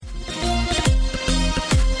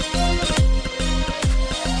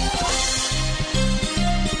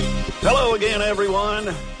again,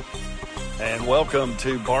 everyone, and welcome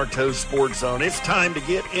to Bartow Sports Zone. It's time to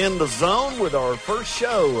get in the zone with our first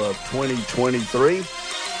show of 2023.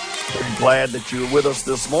 Very glad that you're with us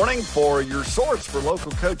this morning for your source for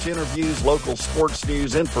local coach interviews, local sports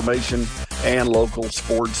news, information, and local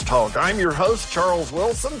sports talk. I'm your host, Charles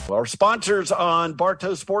Wilson. Our sponsors on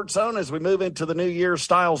Bartow Sports Zone as we move into the new year: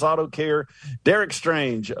 Styles Auto Care, Derek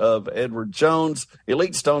Strange of Edward Jones,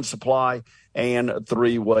 Elite Stone Supply, and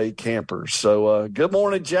Three-Way Campers. So good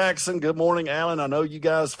morning, Jackson. Good morning, Alan. I know you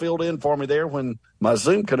guys filled in for me there when my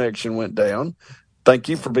Zoom connection went down. Thank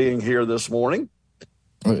you for being here this morning.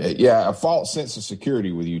 Yeah, a false sense of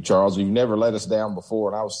security with you, Charles. You've never let us down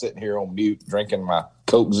before, and I was sitting here on mute drinking my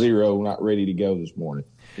Coke Zero, not ready to go this morning.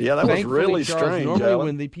 Yeah, that was really Charles, strange. Normally Alan,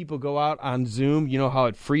 when the people go out on Zoom, you know how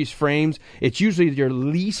it freeze frames? It's usually your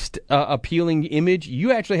least appealing image.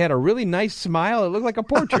 You actually had a really nice smile. It looked like a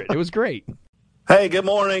portrait. It was great. Hey, good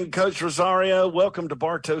morning, Coach Rosario. Welcome to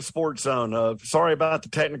Bartow Sports Zone. Sorry about the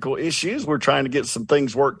technical issues. We're trying to get some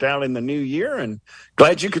things worked out in the new year, and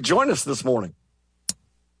glad you could join us this morning.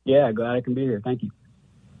 Yeah, glad I can be here. Thank you.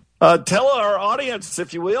 Tell our audience,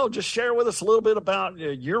 if you will, just share with us a little bit about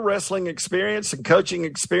your wrestling experience and coaching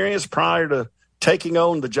experience prior to taking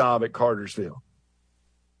on the job at Cartersville.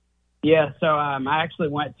 Yeah, so I actually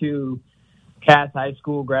went to Cass High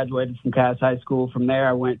School, graduated from Cass High School. From there,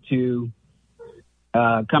 I went to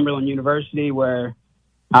Cumberland University, where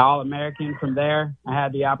I All-American. From there, I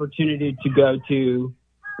had the opportunity to go to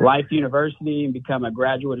Life University and become a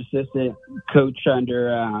graduate assistant coach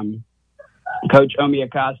under Coach Omi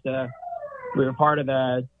Acosta. We were part of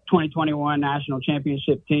the 2021 National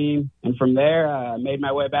Championship team. And from there, I made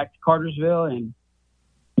my way back to Cartersville, and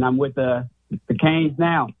I'm with the Canes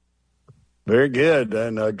now. Very good,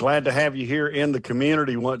 and glad to have you here in the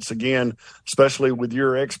community once again, especially with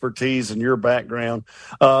your expertise and your background.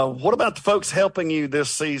 What about the folks helping you this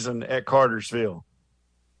season at Cartersville?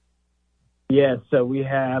 Yes, so we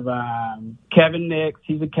have Kevin Nix.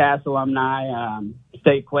 He's a Cass alumni,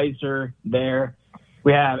 state placer there.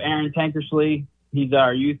 We have Aaron Tankersley. He's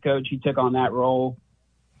our youth coach. He took on that role.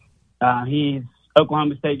 He's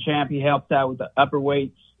Oklahoma State champ. He helps out with the upper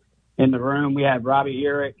weights in the room. We have Robbie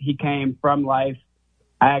Eric. He came from Life.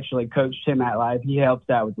 I actually coached him at Life. He helps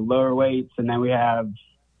out with the lower weights. And then we have,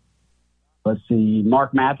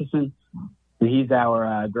 Mark Matheson. And he's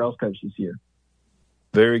our girls coach this year.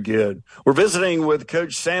 Very good. We're visiting with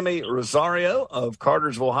Coach Sammy Rosario of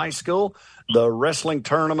Cartersville High School. The wrestling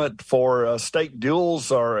tournament for state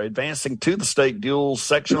duels are advancing to the state duels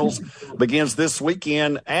sectionals begins this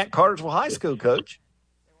weekend at Cartersville High School, Coach.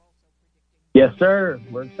 Yes, sir.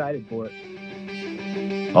 We're excited for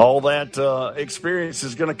it. All that experience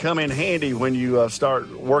is going to come in handy when you start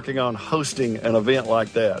working on hosting an event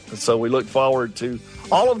like that. So we look forward to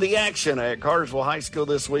all of the action at Cartersville High School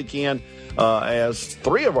this weekend. As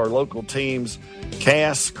three of our local teams,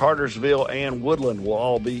 Cass, Cartersville, and Woodland, will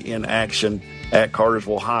all be in action at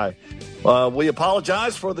Cartersville High. We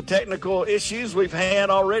apologize for the technical issues we've had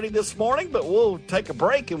already this morning, but we'll take a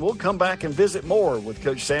break and we'll come back and visit more with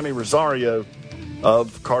Coach Sammy Rosario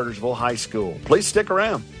of Cartersville High School. Please stick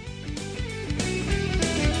around.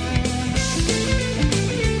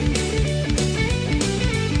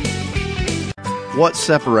 What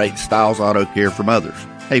separates Styles Auto Care from others?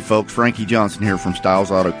 Hey folks, Frankie Johnson here from Styles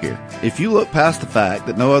Auto Care. If you look past the fact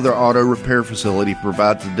that no other auto repair facility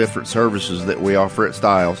provides the different services that we offer at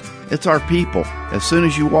Styles, it's our people. As soon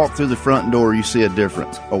as you walk through the front door, you see a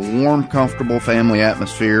difference. A warm, comfortable family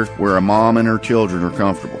atmosphere where a mom and her children are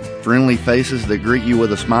comfortable. Friendly faces that greet you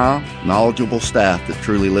with a smile. Knowledgeable staff that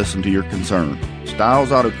truly listen to your concern.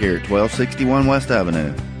 Styles Auto Care at 1261 West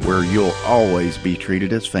Avenue, where you'll always be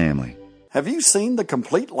treated as family. Have you seen the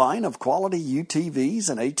complete line of quality UTVs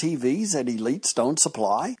and ATVs at Elite Stone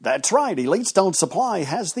Supply? That's right, Elite Stone Supply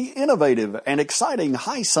has the innovative and exciting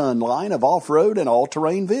High Sun line of off-road and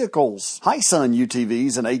all-terrain vehicles. High Sun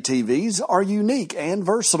UTVs and ATVs are unique and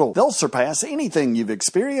versatile. They'll surpass anything you've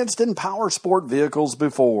experienced in power sport vehicles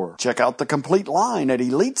before. Check out the complete line at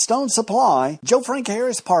Elite Stone Supply, Joe Frank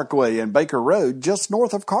Harris Parkway and Baker Road, just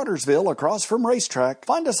north of Cartersville, across from Racetrack.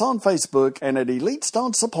 Find us on Facebook and at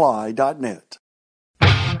EliteStoneSupply.net.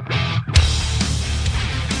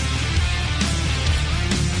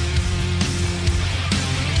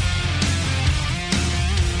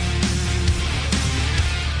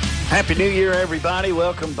 Happy New Year, everybody.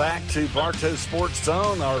 Welcome back to Bartow Sports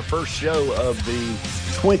Zone, our first show of the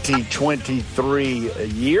 2023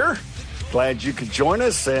 year. Glad you could join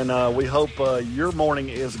us, and we hope your morning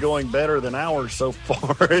is going better than ours so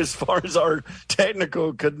far as our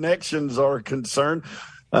technical connections are concerned.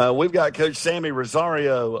 We've got Coach Sammy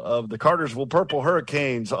Rosario of the Cartersville Purple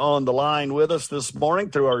Hurricanes on the line with us this morning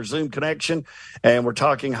through our Zoom connection, and we're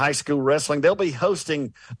talking high school wrestling. They'll be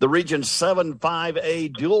hosting the Region 7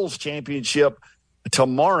 5A Duals Championship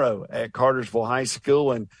tomorrow at Cartersville High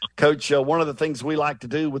School. And, Coach, one of the things we like to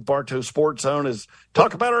do with Bartow Sports Zone is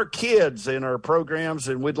talk about our kids and our programs,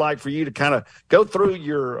 and we'd like for you to kind of go through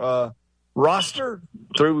your roster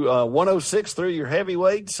through 106 through your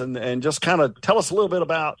heavyweights and just kind of tell us a little bit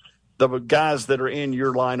about the guys that are in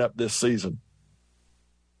your lineup this season.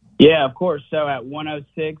 Yeah, of course. So at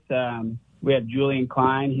 106, we have Julian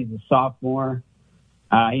Klein. He's a sophomore.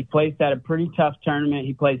 He placed at a pretty tough tournament.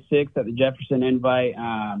 He placed 6th at the Jefferson Invite.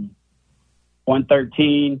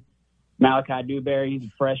 113, Malachi Dewberry. He's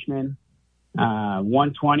a freshman.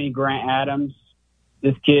 120, Grant Adams.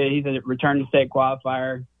 This kid, he's a returning state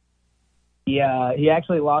qualifier. He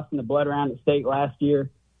actually lost in the blood round at state last year.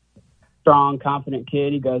 Strong, confident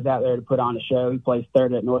kid. He goes out there to put on a show. He placed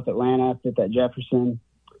 3rd at North Atlanta, 5th at Jefferson.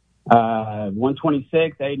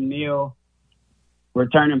 126, Aiden Neal,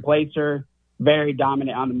 returning placer, very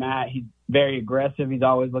dominant on the mat. He's very aggressive. He's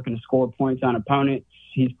always looking to score points on opponents.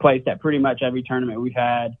 He's placed at pretty much every tournament we've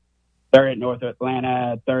had. 3rd at North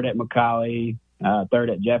Atlanta, 3rd at McCallie,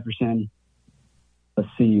 3rd at Jefferson. Let's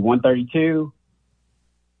see, 132.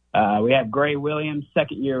 We have Gray Williams,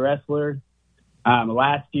 2nd-year wrestler.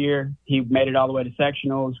 Last year, he made it all the way to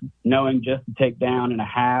sectionals, knowing just to take down in a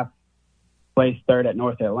half. Placed 3rd at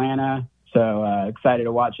North Atlanta, so excited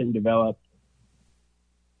to watch him develop.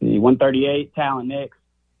 The 138, Talon Nix,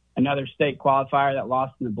 another state qualifier that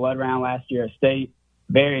lost in the blood round last year at state.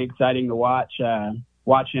 Very exciting to watch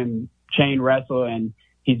him chain wrestle, and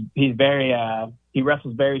he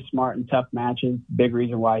wrestles very smart and tough matches. Big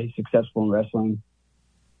reason why he's successful in wrestling.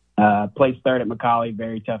 Placed 3rd at McCallie,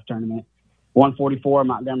 very tough tournament. 144,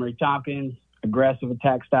 Montgomery Tompkins, aggressive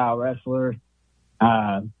attack style wrestler.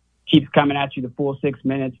 Keeps coming at you the full 6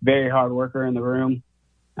 minutes. Very hard worker in the room.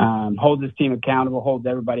 Holds his team accountable, holds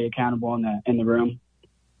everybody accountable in the room.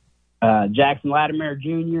 Jackson Latimer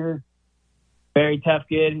Jr., very tough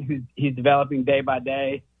kid he's developing day by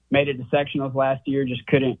day. Made it to sectionals last year, just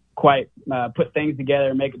couldn't quite put things together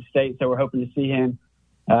and make it to state, so we're hoping to see him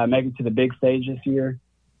make it to the big stage this year.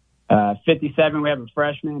 57, we have a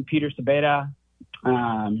freshman, Peter Sabeda.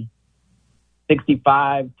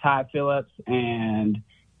 65, Ty Phillips and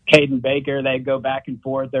Caden Baker. They go back and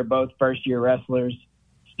forth. They're both first-year wrestlers,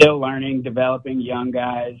 still learning, developing young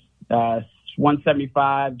guys.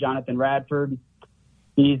 175, Jonathan Radford.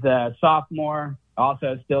 He's a sophomore,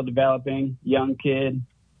 also still developing, young kid.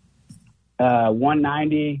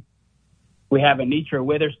 190, we have Anitra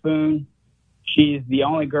Witherspoon. She's the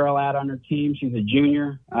only girl out on her team. She's a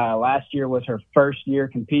junior. Last year was her first year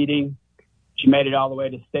competing. She made it all the way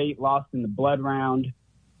to state, lost in the blood round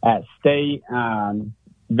at state.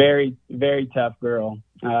 Very, very tough girl.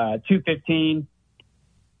 215,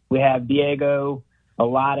 we have Diego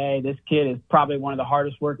Olade. This kid is probably one of the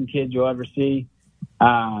hardest working kids you'll ever see.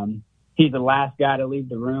 He's the last guy to leave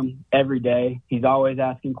the room every day. He's always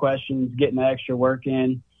asking questions, getting the extra work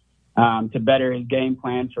in to better his game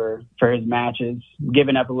plan for his matches,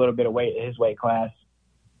 giving up a little bit of weight at his weight class.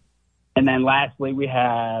 And then lastly, we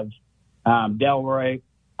have Delroy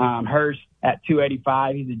Hurst at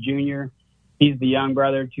 285. He's a junior. He's the young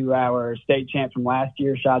brother to our state champ from last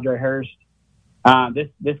year, Shadre Hurst.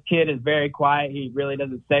 This kid is very quiet. He really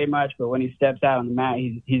doesn't say much, but when he steps out on the mat,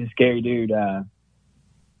 he's a scary dude.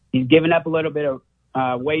 He's given up a little bit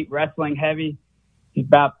of weight wrestling heavy. He's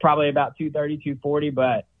probably about 230, 240,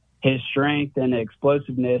 but his strength and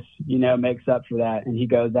explosiveness, makes up for that. And he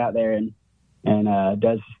goes out there and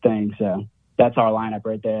does his thing. So that's our lineup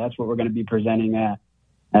right there. That's what we're going to be presenting at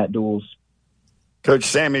Duals. Coach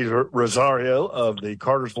Sammy Rosario of the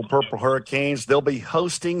Cartersville Purple Hurricanes. They'll be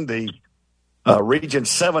hosting the Region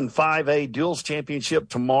 7 5A Duals Championship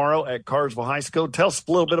tomorrow at Cartersville High School. Tell us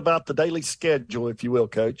a little bit about the daily schedule, if you will,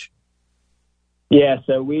 Coach. Yeah,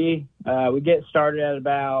 so we get started at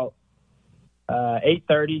about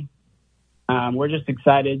 8:30. We're just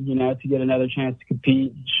excited, to get another chance to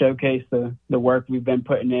compete, showcase the work we've been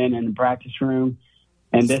putting in the practice room.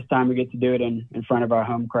 And this time we get to do it in front of our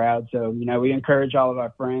home crowd. So, we encourage all of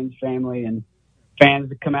our friends, family, and fans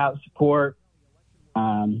to come out and support.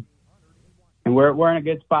 And we're in a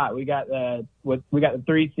good spot. We got the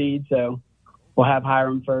 3 seed, so we'll have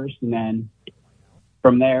Hiram first, and then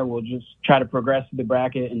from there we'll just try to progress through the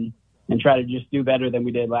bracket and try to just do better than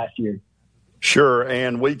we did last year. Sure,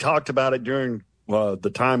 and we talked about it during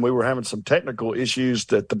the time we were having some technical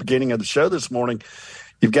issues at the beginning of the show this morning.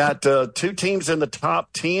 You've got two teams in the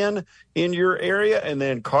top 10 in your area, and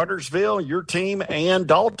then Cartersville, your team, and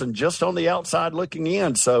Dalton just on the outside looking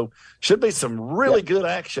in. So should be some really good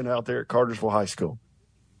action out there at Cartersville High School.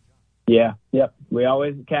 Yeah, yep.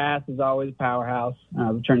 Cass is always a powerhouse,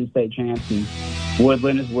 returning state champs, and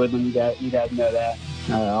Woodland is Woodland. You guys know that.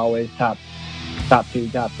 Always top two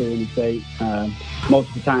in the state,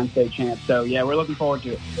 multiple time state champs. So, yeah, we're looking forward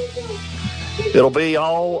to it. It'll be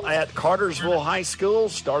all at Cartersville High School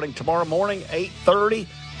starting tomorrow morning, 8:30.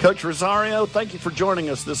 Coach Rosario, thank you for joining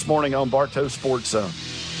us this morning on Bartow Sports Zone.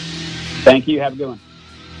 Thank you. Have a good one.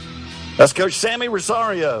 That's Coach Sammy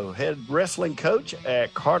Rosario, head wrestling coach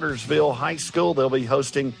at Cartersville High School. They'll be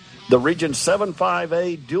hosting the Region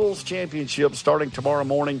 7-5A Duals Championship starting tomorrow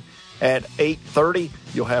morning at 8:30.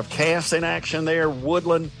 You'll have Cass in action there,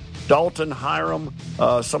 Woodland, Dalton, Hiram,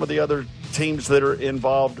 some of the other teams that are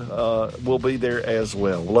involved will be there as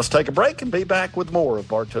well. Let's take a break and be back with more of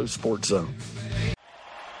Bartow Sports Zone.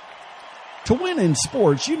 To win in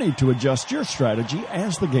sports, you need to adjust your strategy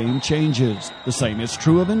as the game changes. The same is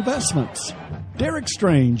true of investments. Derek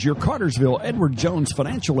Strange, your Cartersville Edward Jones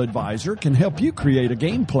financial advisor, can help you create a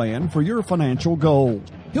game plan for your financial goals.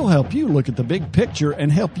 He'll help you look at the big picture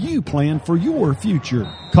and help you plan for your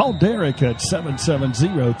future. Call Derek at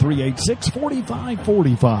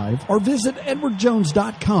 770-386-4545 or visit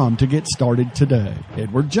edwardjones.com to get started today.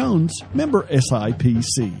 Edward Jones, member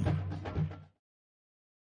SIPC.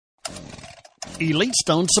 Elite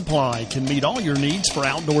Stone Supply can meet all your needs for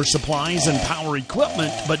outdoor supplies and power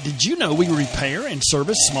equipment, but did you know we repair and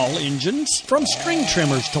service small engines? From string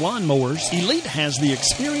trimmers to lawnmowers, Elite has the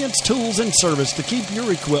experience, tools, and service to keep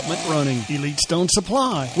your equipment running. Elite Stone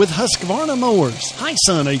Supply with Husqvarna mowers, High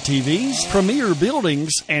Sun ATVs, Premier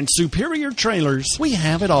buildings, and superior trailers. We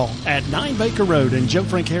have it all at 9 Baker Road and Joe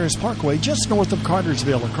Frank Harris Parkway, just north of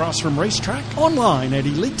Cartersville, across from Racetrack. Online at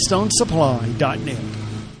EliteStoneSupply.net.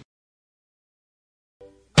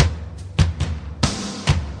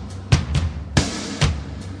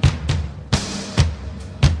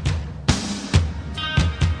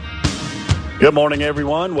 Good morning,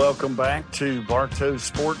 everyone. Welcome back to Bartow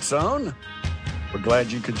Sports Zone. We're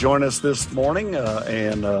glad you could join us this morning,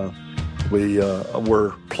 and we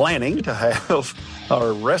were planning to have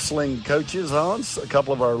our wrestling coaches on, a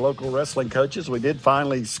couple of our local wrestling coaches. We did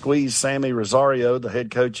finally squeeze Sammy Rosario, the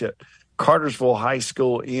head coach at Cartersville High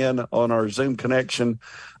School, in on our Zoom connection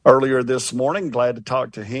earlier this morning. Glad to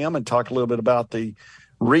talk to him and talk a little bit about the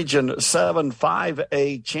Region 7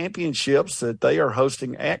 5A championships that they are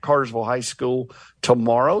hosting at Cartersville High School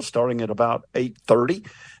tomorrow, starting at about 8:30.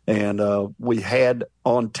 And we had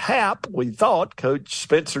on tap, we thought, Coach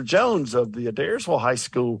Spencer Jones of the Adairsville High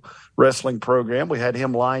School wrestling program. We had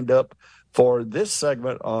him lined up for this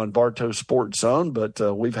segment on Bartow Sports Zone, but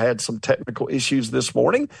we've had some technical issues this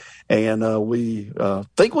morning, and we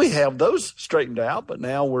think we have those straightened out, but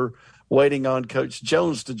now we're waiting on Coach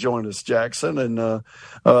Jones to join us, Jackson. And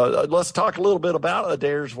let's talk a little bit about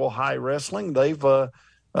Adairsville High Wrestling. They've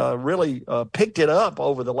really picked it up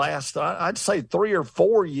over the last, I'd say, 3 or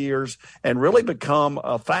 4 years and really become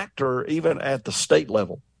a factor even at the state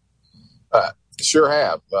level. Sure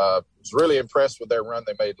have. Was really impressed with their run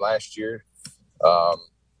they made last year. The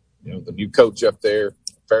new coach up there,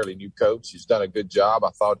 fairly new coach, he's done a good job. I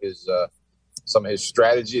thought his some of his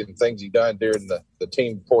strategy and things he done during the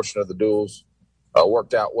team portion of the duels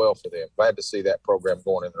worked out well for them. Glad to see that program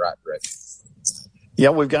going in the right direction.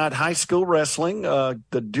 Yeah, we've got high school wrestling,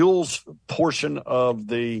 the duels portion of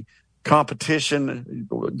the competition.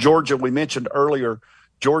 Georgia, we mentioned earlier,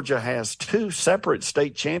 Georgia has 2 separate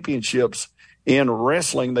state championships in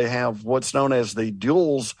wrestling. They have what's known as the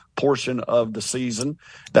duels portion of the season.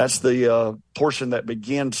 That's the portion that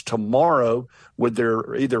begins tomorrow with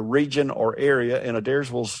their either region or area. In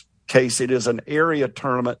Adairsville's case, it is an area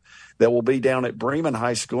tournament that will be down at Bremen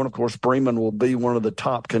High School. And, of course, Bremen will be one of the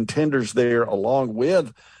top contenders there along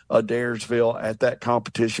with Adairsville at that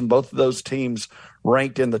competition. Both of those teams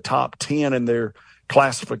ranked in the top 10 in their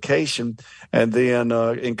classification. And then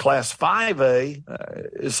in Class 5A,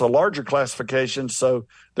 it's a larger classification, so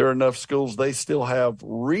there are enough schools. They still have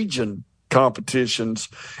region competitions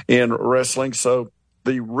in wrestling. So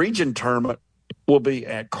the region tournament will be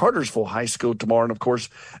at Cartersville High School tomorrow. And, of course,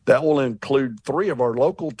 that will include 3 of our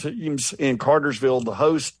local teams in Cartersville, the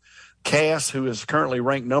host, Cass, who is currently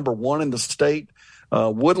ranked number 1 in the state.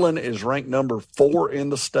 Woodland is ranked number 4 in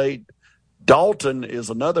the state. Dalton is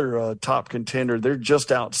another top contender. They're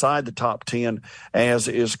just outside the top 10, as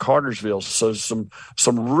is Cartersville. So some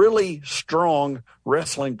really strong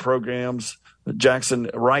wrestling programs Jackson,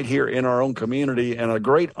 right here in our own community, and a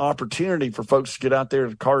great opportunity for folks to get out there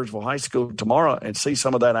to Cartersville High School tomorrow and see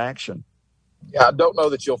some of that action. Yeah, I don't know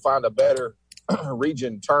that you'll find a better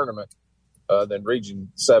region tournament than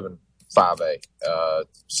Region 7 5A.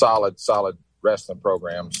 Solid wrestling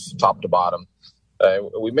programs, top to bottom.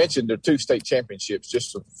 We mentioned the 2 state championships,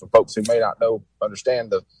 just for folks who may not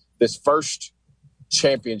understand this first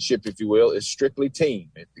championship, if you will, is strictly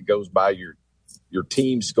team. It goes by your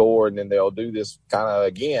team score, and then they'll do this kind of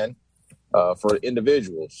again for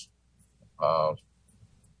individuals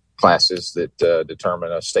classes that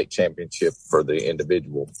determine a state championship for the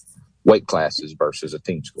individual weight classes versus a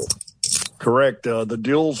team score. Correct. The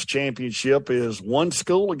duals championship is one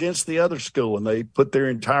school against the other school, and they put their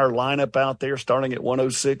entire lineup out there starting at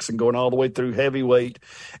 106 and going all the way through heavyweight,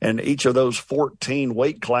 and each of those 14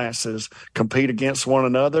 weight classes compete against one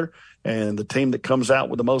another, and the team that comes out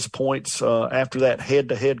with the most points after that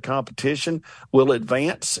head-to-head competition will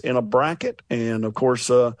advance in a bracket, and of course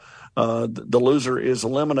the loser is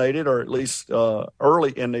eliminated, or at least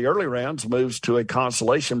early in the early rounds moves to a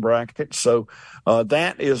consolation bracket. So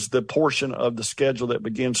that is the portion of the schedule that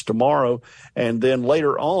begins tomorrow. And then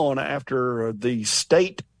later on, after the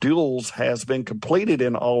state duels has been completed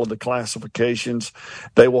in all of the classifications,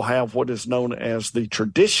 they will have what is known as the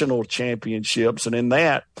traditional championships. And in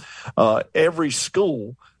that, every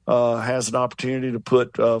school has an opportunity to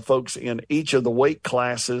put folks in each of the weight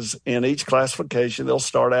classes in each classification. They'll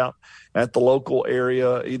start out at the local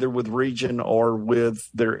area, either with region or with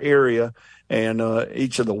their area, and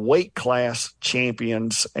each of the weight class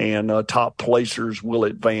champions and top placers will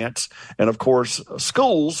advance. And, of course,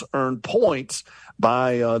 schools earn points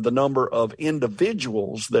by the number of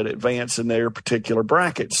individuals that advance in their particular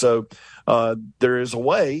bracket. So there is a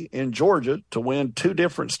way in Georgia to win 2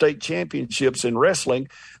 different state championships in wrestling,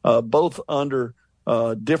 both under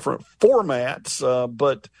different formats.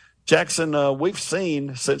 But, Jackson, we've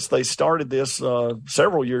seen since they started this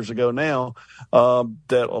several years ago now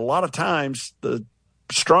that a lot of times the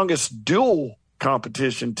strongest dual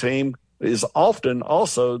competition team is often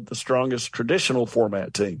also the strongest traditional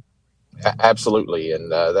format team. Absolutely,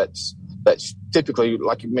 and that's typically,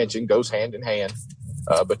 like you mentioned, goes hand in hand.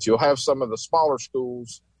 But you'll have some of the smaller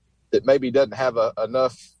schools that maybe doesn't have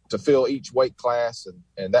enough to fill each weight class,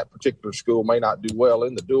 and that particular school may not do well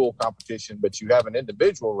in the dual competition, but you have an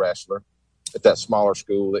individual wrestler at that smaller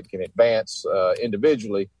school that can advance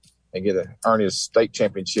individually and earn his state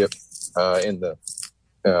championship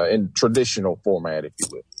in traditional format, if you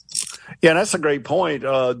will. Yeah, that's a great point.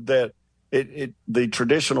 That the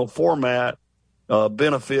traditional format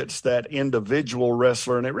benefits that individual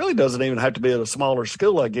wrestler, and it really doesn't even have to be at a smaller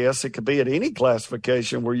school. I guess it could be at any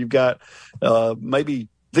classification where you've got maybe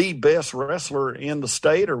the best wrestler in the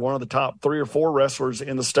state or one of the top 3 or 4 wrestlers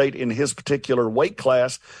in the state in his particular weight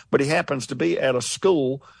class, but he happens to be at a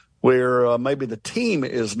school where maybe the team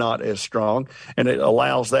is not as strong, and it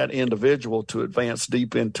allows that individual to advance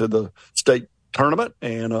deep into the state tournament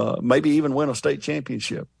and maybe even win a state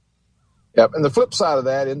championship. Yep, and the flip side of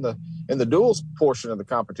that, in the duals portion of the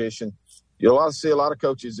competition, you'll see a lot of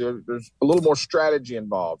coaches, there's a little more strategy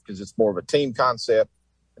involved because it's more of a team concept.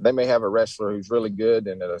 They may have a wrestler who's really good,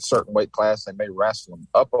 and at a certain weight class, they may wrestle them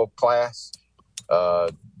up a class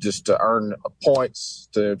just to earn points,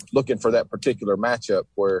 to looking for that particular matchup,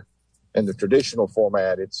 where in the traditional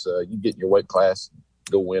format, it's you get in your weight class,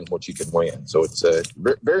 go win what you can win. So it's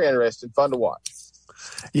very interesting, fun to watch.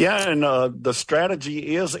 Yeah, and the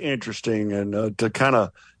strategy is interesting, and to kind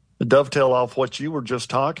of dovetail off what you were just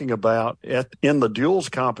talking about, in the duels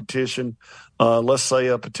competition, let's say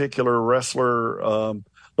a particular wrestler,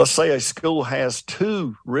 let's say a school has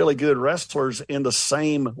 2 really good wrestlers in the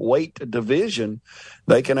same weight division,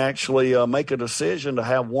 they can actually make a decision to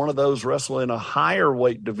have one of those wrestle in a higher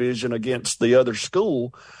weight division against the other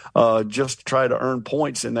school just to try to earn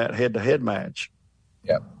points in that head-to-head match.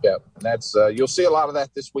 Yeah. And that's you'll see a lot of that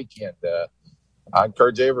this weekend. I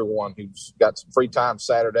encourage everyone who's got some free time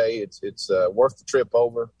Saturday. It's worth the trip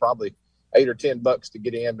over. Probably $8 or $10 to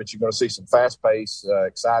get in, but you're going to see some fast-paced,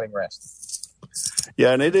 exciting wrestling.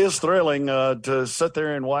 Yeah, and it is thrilling to sit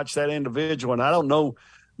there and watch that individual. And I don't know,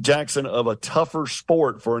 Jackson, of a tougher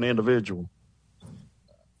sport for an individual.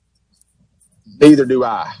 Neither do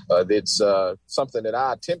I. It's something that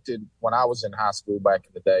I attempted when I was in high school back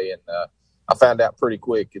in the day, and I found out pretty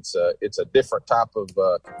quick it's a different type of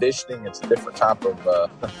conditioning. It's a different type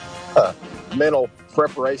of mental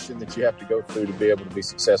preparation that you have to go through to be able to be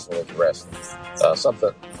successful as a wrestler.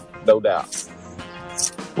 Something, no doubt.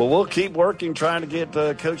 Well, we'll keep working, trying to get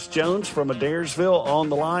Coach Jones from Adairsville on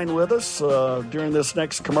the line with us during this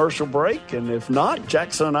next commercial break. And if not,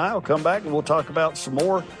 Jackson and I will come back and we'll talk about some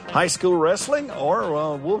more high school wrestling,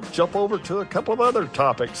 or we'll jump over to a couple of other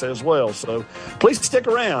topics as well. So please stick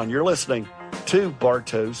around. You're listening to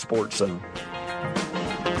Bartow Sports Zone.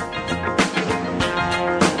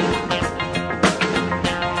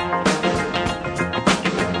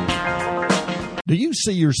 Do you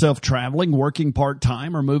see yourself traveling, working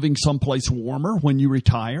part-time, or moving someplace warmer when you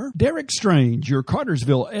retire? Derek Strange, your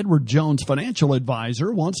Cartersville Edward Jones financial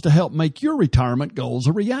advisor, wants to help make your retirement goals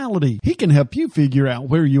a reality. He can help you figure out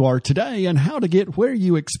where you are today and how to get where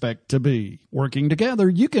you expect to be. Working together,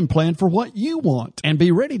 you can plan for what you want and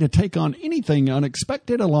be ready to take on anything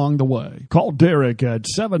unexpected along the way. Call Derek at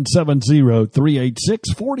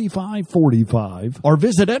 770-386-4545 or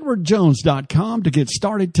visit edwardjones.com to get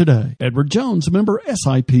started today. Edward Jones, member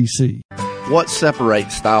SIPC. What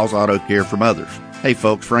separates Styles Auto Care from others? Hey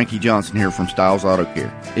folks, Frankie Johnson here from Styles Auto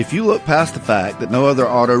Care. If you look past the fact that no other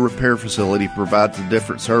auto repair facility provides the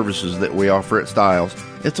different services that we offer at Styles,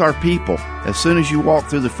 it's our people. As soon as you walk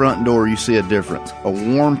through the front door, you see a difference. A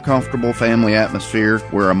warm, comfortable family atmosphere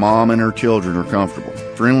where a mom and her children are comfortable.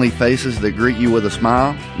 Friendly faces that greet you with a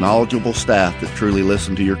smile. Knowledgeable staff that truly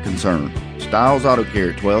listen to your concern. Styles Auto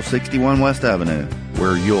Care at 1261 West Avenue,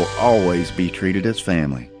 where you'll always be treated as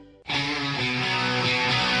family.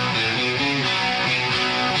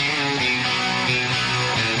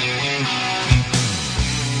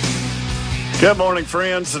 Good morning,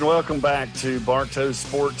 friends, and welcome back to Bartow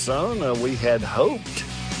Sports Zone. We had hoped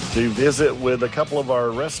to visit with a couple of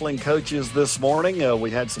our wrestling coaches this morning.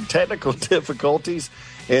 We had some technical difficulties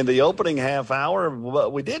in the opening half hour,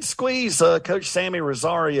 but we did squeeze Coach Sammy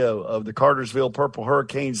Rosario of the Cartersville Purple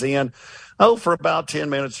Hurricanes in for about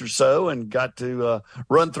 10 minutes or so, and got to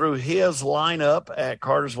run through his lineup at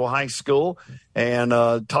Cartersville High School and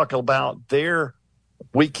talk about their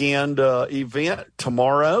weekend event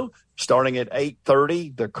tomorrow. Starting at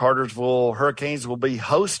 8:30, the Cartersville Hurricanes will be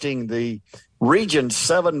hosting the Region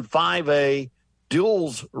 7 5A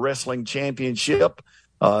Duals Wrestling Championship.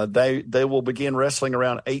 They will begin wrestling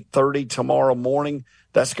around 8:30 tomorrow morning.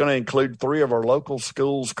 That's going to include three of our local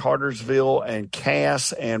schools, Cartersville and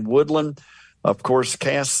Cass and Woodland. Of course,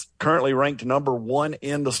 Cass currently ranked number 1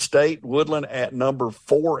 in the state, Woodland at number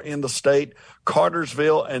 4 in the state,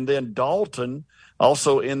 Cartersville, and then Dalton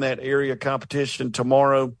also in that area competition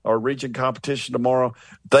tomorrow, or region competition tomorrow.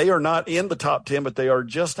 They are not in the top 10, but they are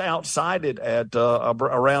just outside it at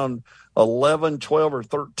around 11, 12, or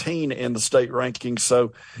 13 in the state rankings.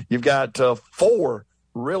 So you've got 4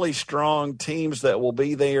 really strong teams that will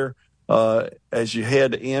be there as you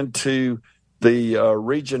head into the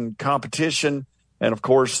region competition. And, of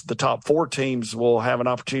course, the top 4 teams will have an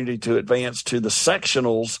opportunity to advance to the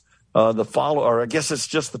sectionals I guess it's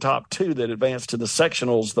just the top 2 that advance to the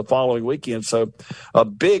sectionals the following weekend. So a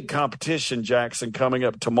big competition, Jackson, coming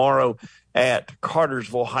up tomorrow at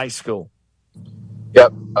Cartersville High School.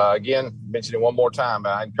 Yep. Again, mention it one more time,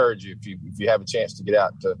 but I encourage you, if you have a chance to get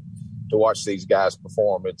out to watch these guys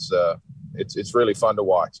perform, it's really fun to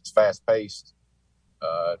watch. It's fast paced.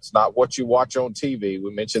 It's not what you watch on TV.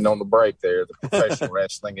 We mentioned on the break there, the professional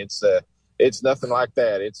wrestling. It's nothing like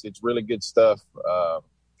that. It's really good stuff.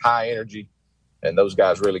 High energy, and those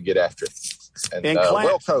guys really get after it. And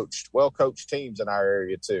well-coached teams in our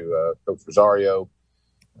area too. Coach Rosario,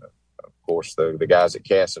 of course, the guys at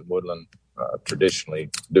Cass and Woodland traditionally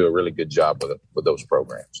do a really good job with those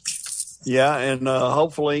programs. Yeah, and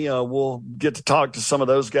hopefully we'll get to talk to some of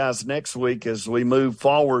those guys next week as we move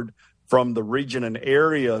forward from the region and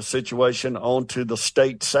area situation onto the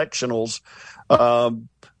state sectionals.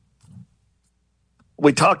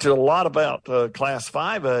 We talked a lot about Class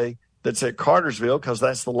 5A that's at Cartersville because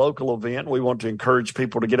that's the local event. We want to encourage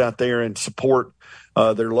people to get out there and support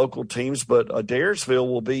their local teams. But Adairsville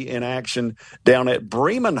will be in action down at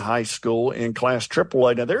Bremen High School in Class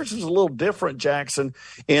AAA. Now, theirs is a little different, Jackson,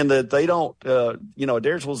 in that they don't,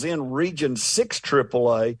 Adairsville's in Region 6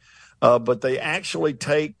 AAA, but they actually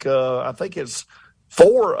take, I think it's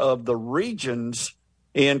 4 of the regions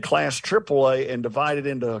in Class AAA and divided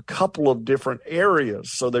into a couple of different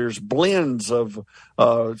areas. So there's blends of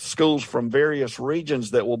schools from various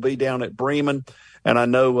regions that will be down at Bremen. And I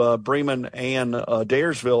know Bremen and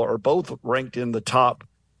Adairsville are both ranked in the top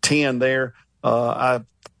 10 there. I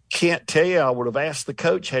can't tell you. I would have asked the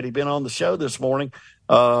coach had he been on the show this morning.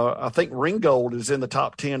 I think Ringgold is in the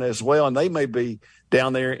top 10 as well, and they may be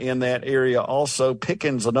down there in that area also.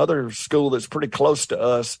 Pickens, another school that's pretty close to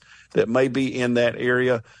us, that may be in that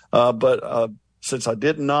area. But since I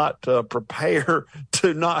did not prepare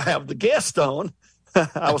to not have the guest on,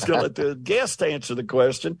 I was going to let the guest answer the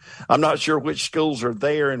question. I'm not sure which schools are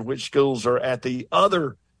there and which schools are at the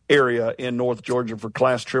other area in North Georgia for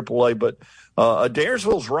Class AAA, but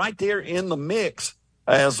Adairsville's right there in the mix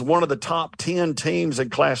as one of the top 10 teams in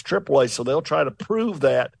Class AAA, so they'll try to prove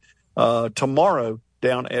that tomorrow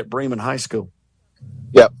down at Bremen High School.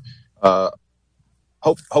 Yep.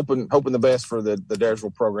 Hoping the best for the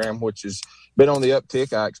Adairsville program, which has been on the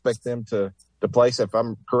uptick. I expect them to place, if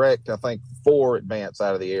I'm correct, I think 4 advance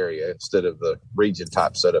out of the area instead of the region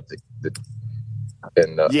type setup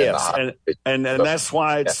yes, and that's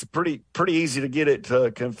why it's pretty easy to get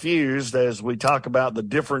it confused as we talk about the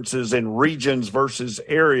differences in regions versus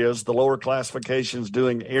areas. The lower classifications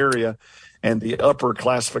doing area, and the upper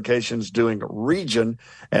classifications doing region.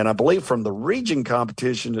 And I believe from the region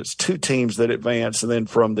competition, it's 2 teams that advance, and then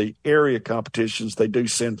from the area competitions, they do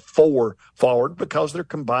send 4 forward because they're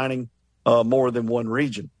combining more than one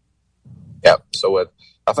region. Yeah, so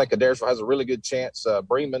I think Adairsville has a really good chance.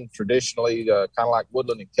 Bremen, traditionally, kind of like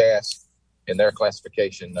Woodland and Cass in their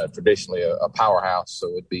classification, traditionally a powerhouse.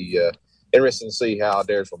 So it'd be interesting to see how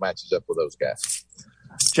Adairsville matches up with those guys.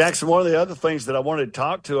 Jackson, one of the other things that I wanted to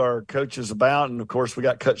talk to our coaches about, and of course we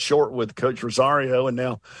got cut short with Coach Rosario, and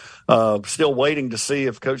now still waiting to see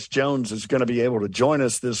if Coach Jones is going to be able to join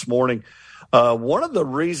us this morning. One of the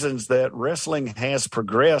reasons that wrestling has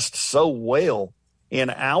progressed so well in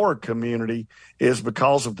our community is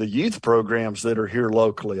because of the youth programs that are here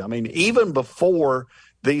locally. I mean, even before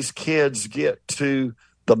these kids get to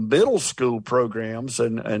the middle school programs,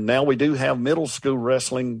 and now we do have middle school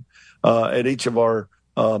wrestling at each of our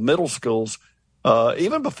middle schools,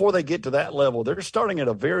 even before they get to that level, they're starting at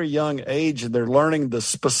a very young age, and they're learning the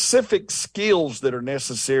specific skills that are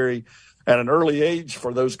necessary at an early age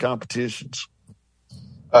for those competitions.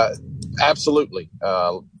 Absolutely.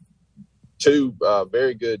 2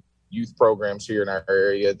 very good youth programs here in our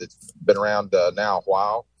area that's been around now a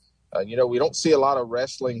while. We don't see a lot of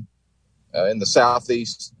wrestling in the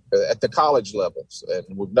Southeast at the college levels.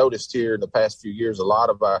 And we've noticed here in the past few years, a lot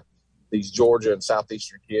of these Georgia and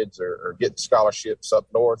Southeastern kids are getting scholarships up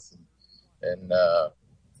north. And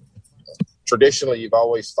traditionally, you've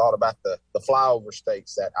always thought about the flyover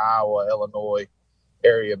states, that Iowa, Illinois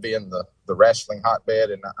area being the wrestling hotbed.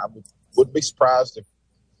 And I wouldn't be surprised if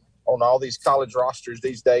on all these college rosters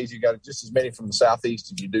these days, you got just as many from the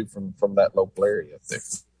Southeast as you do from that local area up there.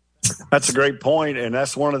 That's a great point, and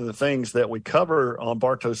that's one of the things that we cover on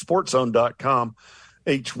BartowSportsZone.com.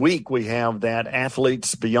 Each week we have that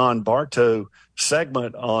Athletes Beyond Bartow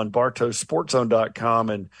segment on BartowSportsZone.com,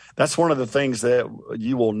 and that's one of the things that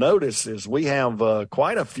you will notice is we have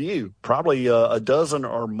quite a few, probably a dozen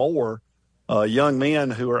or more young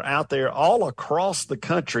men who are out there all across the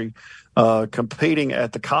country competing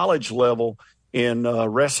at the college level in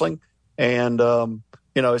wrestling. And,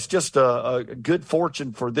 it's just a good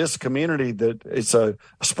fortune for this community that it's a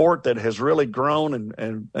sport that has really grown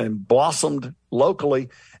and blossomed locally.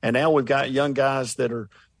 And now we've got young guys that are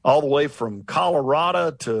all the way from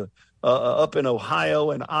Colorado to up in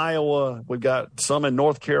Ohio and Iowa. We've got some in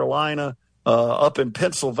North Carolina, up in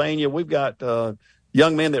Pennsylvania. We've got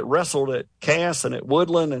young men that wrestled at Cass and at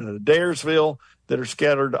Woodland and at Adairsville that are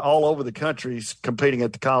scattered all over the country competing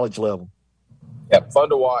at the college level. Yeah, fun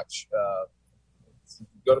to watch. It's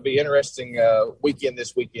going to be interesting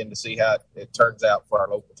this weekend to see how it turns out for our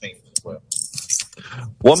local teams as well.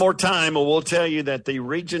 One more time, we'll tell you that the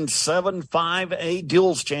Region 7 5A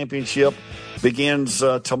Duels Championship begins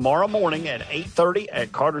tomorrow morning at 8:30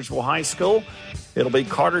 at Cartersville High School. It'll be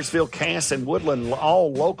Cartersville, Cass, and Woodland,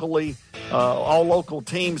 all local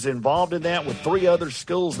teams involved in that with 3 other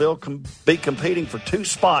schools. They'll be competing for 2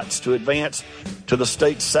 spots to advance to the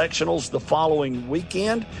state sectionals the following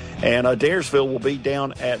weekend. And Adairsville will be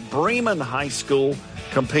down at Bremen High School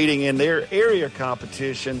competing in their area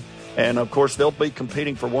competition. And, of course, they'll be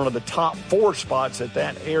competing for one of the top 4 spots at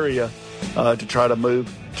that area to try to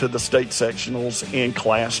move to the state sectionals in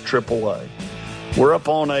Class AAA. We're up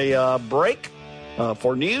on a break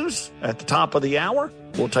for news at the top of the hour.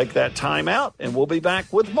 We'll take that time out, and we'll be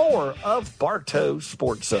back with more of Bartow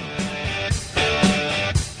Sports Zone.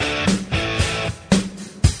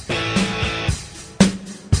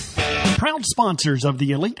 Proud sponsors of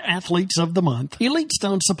the Elite Athletes of the Month, Elite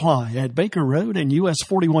Stone Supply at Baker Road and US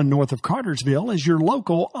 41 north of Cartersville is your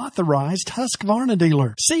local authorized Husqvarna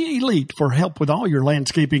dealer. See Elite for help with all your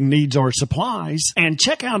landscaping needs or supplies, and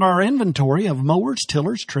check out our inventory of mowers,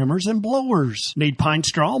 tillers, trimmers, and blowers. Need pine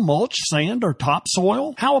straw, mulch, sand, or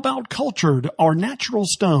topsoil? How about cultured or natural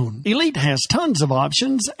stone? Elite has tons of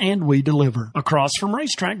options, and we deliver. Across from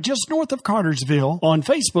Racetrack, just north of Cartersville, on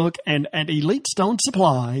Facebook and at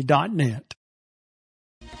EliteStoneSupply.net.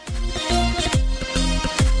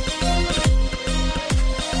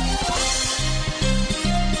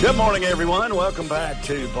 Good morning, everyone. Welcome back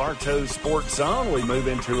to Bartow Sports Zone. We move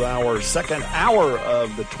into our second hour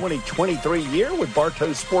of the 2023 year with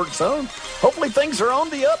Bartow Sports Zone. Hopefully things are on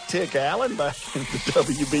the uptick, Alan, back in the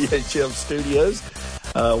WBHF studios.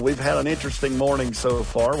 We've had an interesting morning so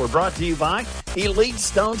far. We're brought to you by Elite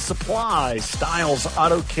Stone Supply, Styles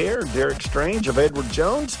Auto Care, Derek Strange of Edward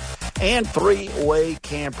Jones, and Three-Way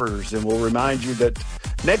Campers. And we'll remind you that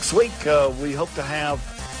next week we hope to have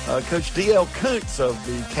Coach D.L. Kuntz of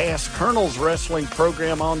the Cass Colonels Wrestling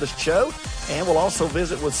program on the show. And we'll also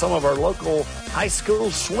visit with some of our local high school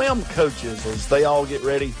swim coaches as they all get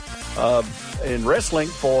ready in wrestling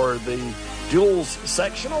for the duals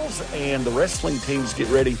sectionals, and the wrestling teams get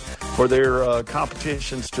ready for their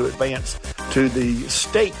competitions to advance to the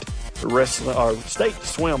state wrestling or state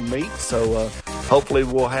swim meet. So hopefully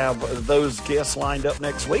we'll have those guests lined up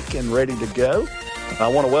next week and ready to go. I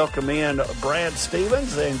want to welcome in Brad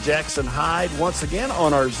Stevens and Jackson Hyde once again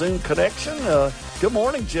on our Zoom connection. Good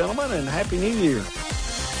morning, gentlemen, and Happy New Year.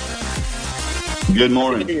 Good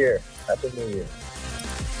morning. Happy New Year. Happy New Year.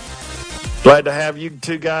 Glad to have you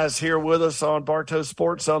two guys here with us on Bartow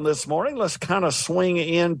Sports on this morning. Let's kind of swing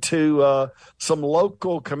into some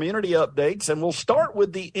local community updates, and we'll start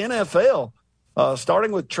with the NFL,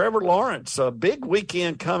 starting with Trevor Lawrence. A big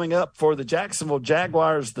weekend coming up for the Jacksonville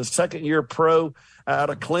Jaguars, the second-year pro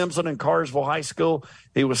out of Clemson and Carsville High School.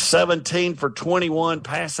 He was 17 for 21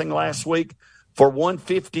 passing last week for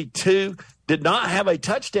 152. Did not have a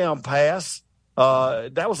touchdown pass.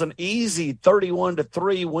 That was an easy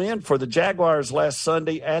 31-3 win for the Jaguars last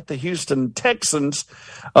Sunday at the Houston Texans.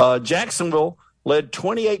 Jacksonville led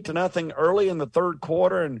 28-0 early in the third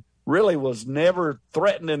quarter and really was never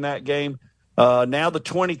threatened in that game. Now the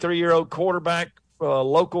 23-year-old quarterback,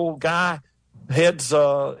 local guy, heads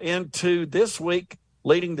into this week,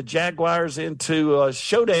 leading the Jaguars into a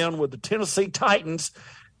showdown with the Tennessee Titans.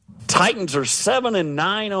 Titans are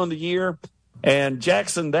 7-9 on the year. And,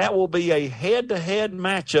 Jackson, that will be a head-to-head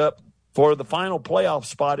matchup for the final playoff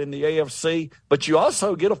spot in the AFC. But you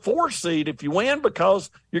also get a 4 seed if you win because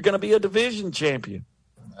you're going to be a division champion.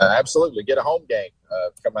 Absolutely. Get a home game.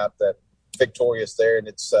 Come out that victorious there. And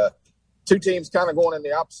it's two teams kind of going in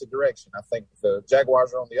the opposite direction. I think the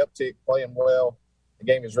Jaguars are on the uptick, playing well. The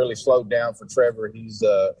game has really slowed down for Trevor. He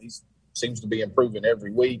seems to be improving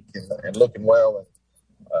every week and looking well.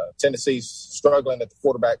 And Tennessee's struggling at the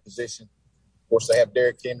quarterback position. Of course, they have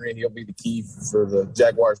Derrick Henry, and he'll be the key for the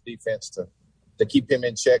Jaguars defense to keep him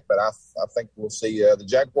in check. But I think we'll see the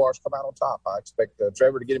Jaguars come out on top. I expect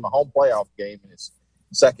Trevor to get him a home playoff game in his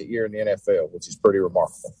second year in the NFL, which is pretty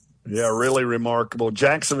remarkable. Yeah, really remarkable.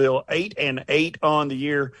 Jacksonville 8-8 on the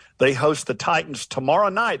year. They host the Titans tomorrow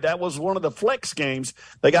night. That was one of the flex games.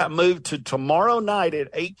 They got moved to tomorrow night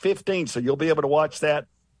at 8:15, so you'll be able to watch that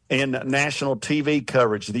in national TV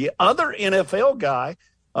coverage. The other NFL guy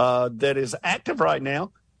that is active right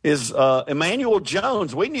now is Emmanuel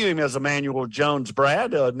Jones. We knew him as Emmanuel Jones,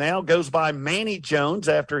 Brad. Now goes by Manny Jones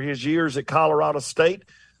after his years at Colorado State.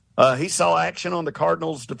 He saw action on the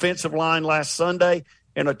Cardinals' defensive line last Sunday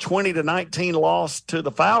in a 20-19 loss to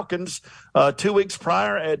the Falcons. 2 weeks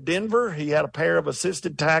prior at Denver, he had a pair of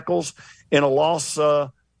assisted tackles in a loss.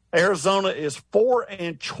 Arizona is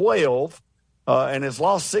 4-12 and has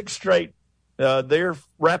lost 6 straight. They're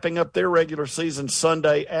wrapping up their regular season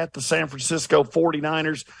Sunday at the San Francisco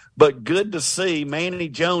 49ers. But good to see Manny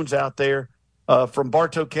Jones out there from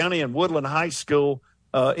Bartow County and Woodland High School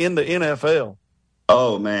in the NFL.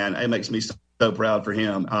 Oh, man, it makes me so proud for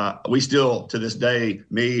him. We still, to this day,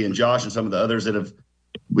 me and Josh and some of the others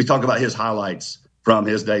we talk about his highlights from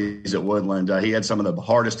his days at Woodland. He had some of the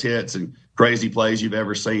hardest hits and crazy plays you've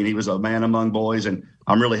ever seen. He was a man among boys, and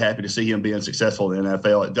I'm really happy to see him being successful in the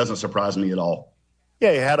NFL. It doesn't surprise me at all.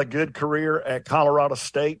 Yeah, he had a good career at Colorado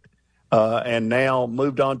State and now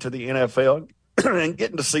moved on to the NFL and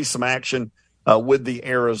getting to see some action with the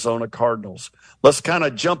Arizona Cardinals. Let's kind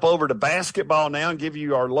of jump over to basketball now and give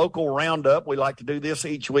you our local roundup. We like to do this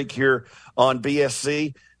each week here on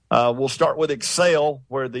BSC. We'll start with Excel,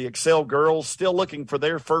 where the Excel girls still looking for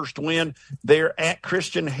their first win. They're at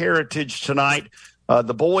Christian Heritage tonight.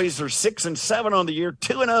 The boys are 6-7 on the year,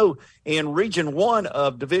 2-0 in Region 1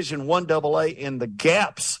 of Division 1AA in the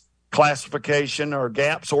GAPS classification or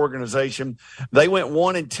GAPS organization. They went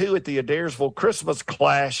 1-2 at the Adairsville Christmas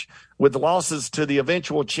Clash with losses to the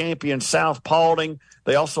eventual champion South Paulding.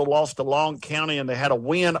 They also lost to Long County, and they had a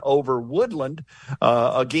win over Woodland.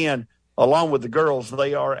 Again, along with the girls,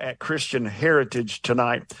 they are at Christian Heritage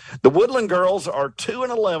tonight. The Woodland girls are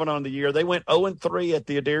 2-11 on the year. They went 0-3 at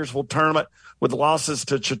the Adairsville tournament with losses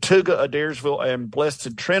to Chattooga, Adairsville, and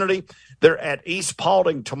Blessed Trinity. They're at East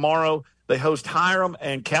Paulding tomorrow. they host Hiram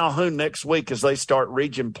and Calhoun next week as they start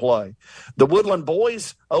region play. The Woodland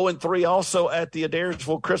boys, 0-3 also at the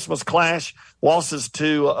Adairsville Christmas Clash. Losses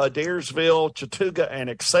to Adairsville, Chattooga, and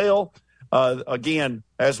Excel. Again,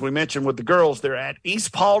 as we mentioned with the girls, they're at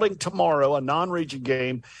East Paulding tomorrow, a non-region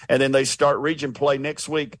game, and then they start region play next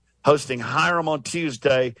week, hosting Hiram on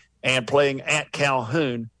Tuesday and playing at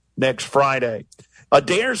Calhoun next Friday.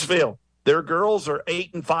 Adairsville, their girls are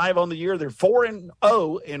 8-5 on the year. They're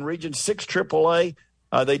 4-0 in Region 6 AAA.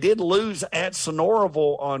 They did lose at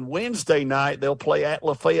Sonoraville on Wednesday night. They'll play at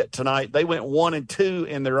Lafayette tonight. They went 1-2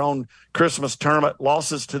 in their own Christmas tournament.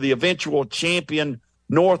 Losses to the eventual champion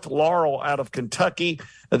North Laurel out of Kentucky.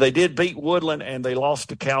 They did beat Woodland, and they lost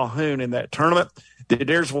to Calhoun in that tournament. The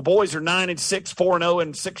Adairsville boys are 9-6, 4-0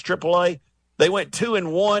 in 6 AAA. They went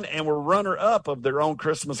 2-1 and were runner-up of their own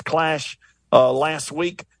Christmas Clash last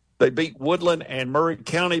week. They beat Woodland and Murray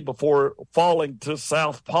County before falling to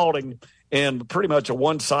South Paulding in pretty much a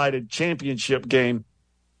one-sided championship game.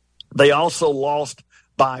 They also lost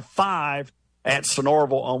by 5 at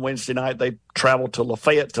Sonoraville on Wednesday night. They traveled to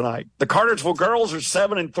Lafayette tonight. The Cartersville girls are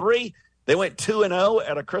 7-3. They went 2-0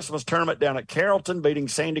 at a Christmas tournament down at Carrollton, beating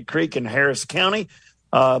Sandy Creek and Harris County.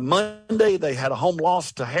 Monday, they had a home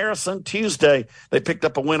loss to Harrison. Tuesday, they picked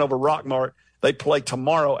up a win over Rockmart. They play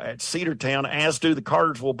tomorrow at Cedartown, as do the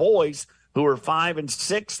Cartersville boys, who are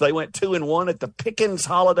 5-6. They went 2-1 at the Pickens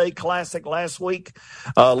Holiday Classic last week,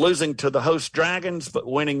 losing to the host Dragons, but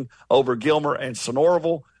winning over Gilmer and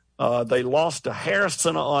Sonoraville. They lost to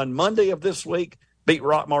Harrison on Monday of this week, beat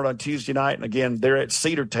Rockmart on Tuesday night, and again, they're at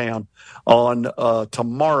Cedartown on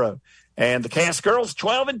tomorrow. And the Cass girls,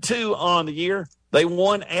 12-2 on the year. They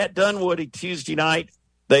won at Dunwoody Tuesday night.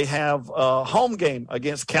 They have a home game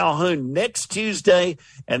against Calhoun next Tuesday,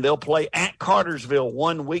 and they'll play at Cartersville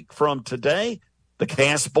 1 week from today. The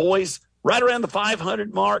Cass boys, right around the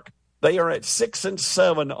 500 mark. They are at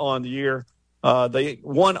 6-7 on the year. They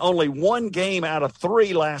won only one game out of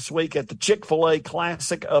 3 last week at the Chick-fil-A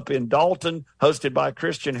Classic up in Dalton, hosted by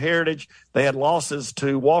Christian Heritage. They had losses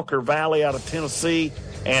to Walker Valley out of Tennessee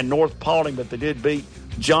and North Paulding, but they did beat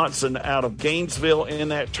Johnson out of Gainesville in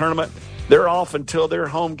that tournament. They're off until their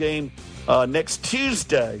home game next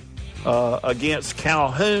Tuesday against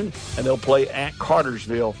Calhoun, and they'll play at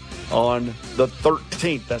Cartersville on the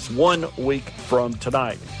 13th. That's 1 week from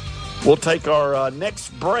tonight. We'll take our next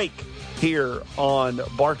break here on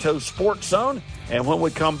Bartow Sports Zone, and when we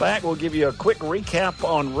come back, we'll give you a quick recap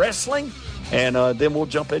on wrestling, and then we'll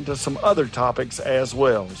jump into some other topics as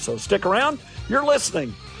well. So stick around. You're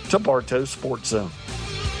listening to Bartow Sports Zone.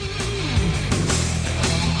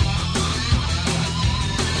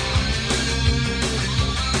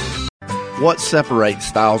 What separates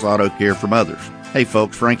Styles Auto Care from others? Hey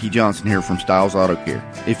folks, Frankie Johnson here from Styles Auto Care.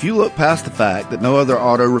 If you look past the fact that no other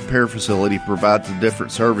auto repair facility provides the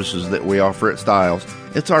different services that we offer at Styles,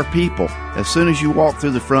 it's our people. As soon as you walk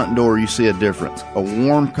through the front door, you see a difference. A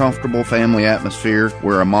warm, comfortable family atmosphere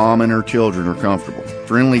where a mom and her children are comfortable.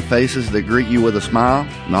 Friendly faces that greet you with a smile.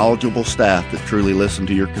 Knowledgeable staff that truly listen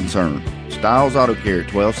to your concern. Styles Auto Care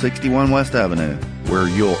at 1261 West Avenue, where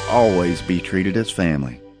you'll always be treated as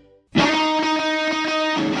family.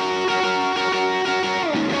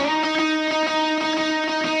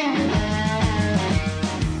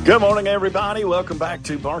 Good morning, everybody. Welcome back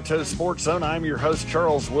to Bartow Sports Zone. I'm your host,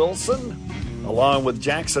 Charles Wilson, along with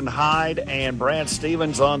Jackson Hyde and Brad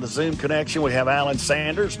Stevens on the Zoom connection. We have Alan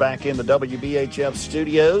Sanders back in the WBHF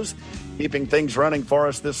studios, keeping things running for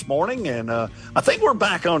us this morning. And I think we're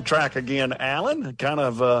back on track again, Alan. Kind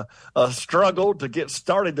of a struggle to get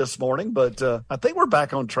started this morning, but I think we're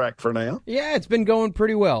back on track for now. Yeah, it's been going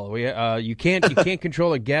pretty well. You can't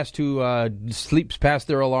control a guest who sleeps past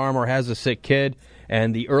their alarm or has a sick kid.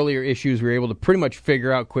 And the earlier issues we were able to pretty much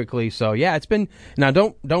figure out quickly. So, yeah, it's been – now,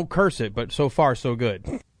 don't curse it, but so far, so good.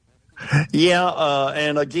 Yeah,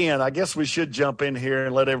 and again, I guess we should jump in here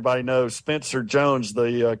and let everybody know Spencer Jones,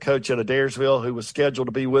 the coach at Adairsville, who was scheduled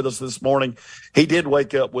to be with us this morning, he did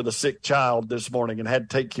wake up with a sick child this morning and had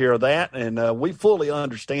to take care of that, and we fully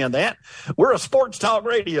understand that. We're a sports talk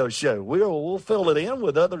radio show. We'll fill it in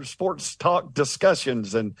with other sports talk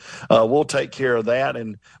discussions, and we'll take care of that,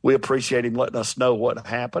 and we appreciate him letting us know what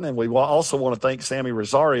happened, and we also want to thank Sammy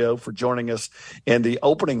Rosario for joining us in the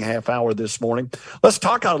opening half hour this morning. Let's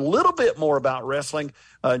talk a little bit more about wrestling.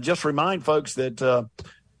 Just remind folks that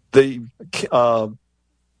the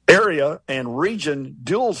area and region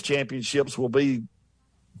duals championships will be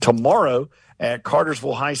tomorrow at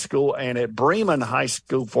Cartersville High School and at Bremen High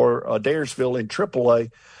School for Adairsville in AAA.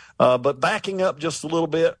 But backing up just a little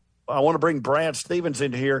bit, I want to bring Brad Stevens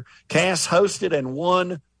in here. Cass hosted and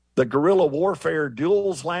won the guerrilla warfare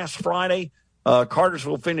duels last Friday.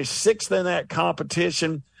 Cartersville finished 6th in that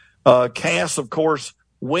competition. Cass, of course,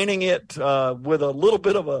 winning it with a little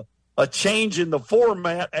bit of a change in the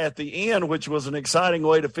format at the end, which was an exciting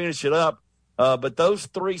way to finish it up. But those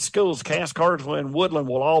three schools, Cass, Cartersville, and Woodland,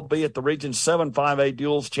 will all be at the Region 7 5A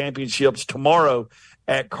Duels Championships tomorrow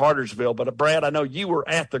at Cartersville. But, Brad, I know you were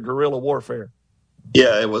at the guerrilla warfare.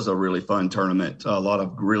 Yeah, it was a really fun tournament. A lot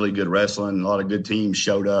of really good wrestling. A lot of good teams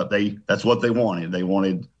showed up. That's what they wanted. They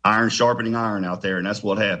wanted iron sharpening iron out there, and that's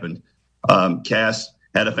what happened. Cass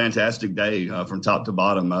had a fantastic day from top to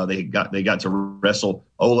bottom. They got to wrestle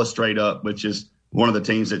Ola straight up, which is one of the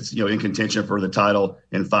teams that's in contention for the title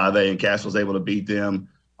in 5A, and Cass was able to beat them.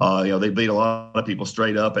 They beat a lot of people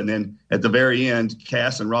straight up, and then at the very end,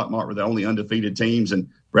 Cass and Rockmart were the only undefeated teams, and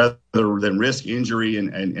rather than risk injury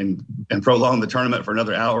and prolong the tournament for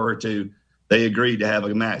another hour or two, they agreed to have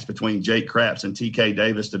a match between Jake Craps and TK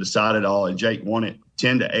Davis to decide it all, and Jake won it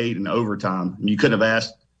 10-8 in overtime. You couldn't have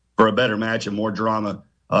asked for a better match and more drama.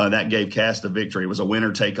 That gave Cass the victory. It was a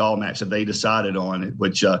winner-take-all match that they decided on,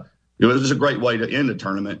 which it was a great way to end the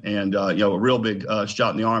tournament, and a real big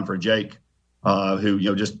shot in the arm for Jake,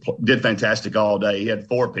 who just did fantastic all day. He had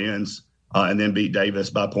 4 pins and then beat Davis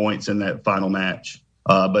by points in that final match.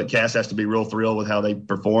 But Cass has to be real thrilled with how they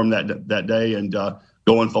performed that day, and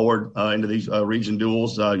going forward into these region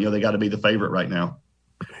duels, they got to be the favorite right now.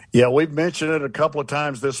 Yeah, we've mentioned it a couple of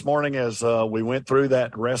times this morning as we went through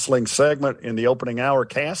that wrestling segment in the opening hour.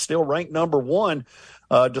 Cass still ranked number 1,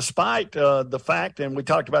 despite the fact, and we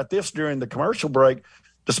talked about this during the commercial break,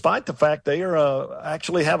 despite the fact they are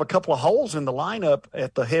actually have a couple of holes in the lineup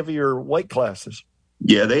at the heavier weight classes.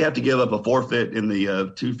 Yeah, they have to give up a forfeit in the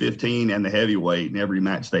 215 and the heavyweight in every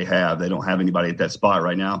match they have. They don't have anybody at that spot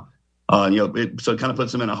right now. So it kind of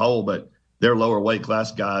puts them in a hole, but their lower weight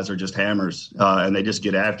class guys are just hammers, and they just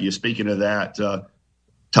get after you. Speaking of that,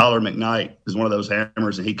 Tyler McKnight is one of those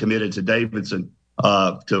hammers, and he committed to Davidson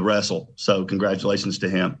to wrestle. So congratulations to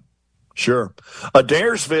him. Sure.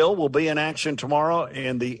 Adairsville will be in action tomorrow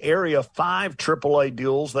in the Area 5 AAA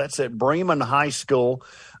duels. That's at Bremen High School.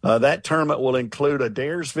 That tournament will include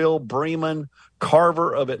Adairsville, Bremen,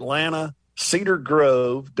 Carver of Atlanta, Cedar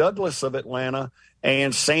Grove, Douglas of Atlanta,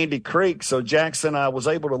 and Sandy Creek. So, Jackson, I was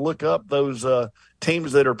able to look up those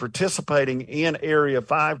teams that are participating in Area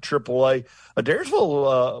 5 AAA.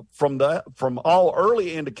 Adairsville, from all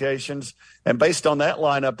early indications and based on that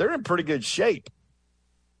lineup, they're in pretty good shape.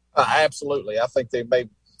 Absolutely. I think they made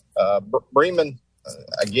Bremen.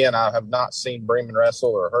 Again, I have not seen Bremen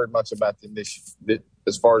wrestle or heard much about them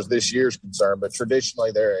as far as this year's concerned, but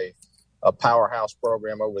traditionally they're a powerhouse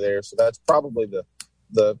program over there. So that's probably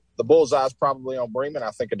the bullseye's probably on Bremen.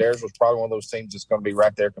 I think Adairs was probably one of those teams that's going to be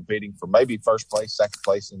right there competing for maybe first place, second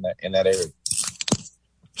place in that area.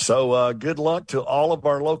 So good luck to all of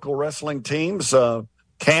our local wrestling teams,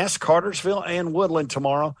 Cass, Cartersville, and Woodland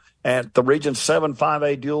tomorrow at the Region 7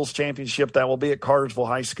 5A Duels Championship. That will be at Cartersville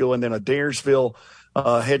High School, and then Adairsville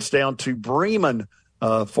heads down to Bremen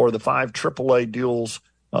for the 5 AAA duels,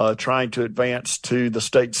 trying to advance to the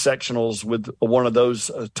state sectionals with one of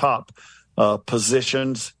those top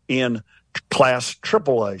positions in Class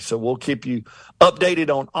AAA. So we'll keep you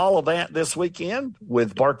updated on all of that this weekend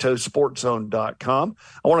with BartowSportsZone.com.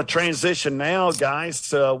 I want to transition now,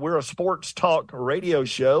 guys. We're a sports talk radio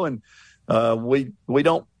show, and we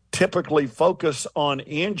don't typically focus on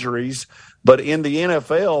injuries, but in the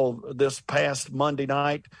NFL this past Monday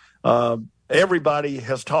night, everybody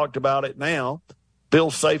has talked about it now.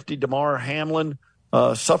 Bill safety Damar Hamlin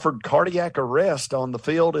suffered cardiac arrest on the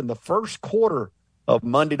field in the first quarter of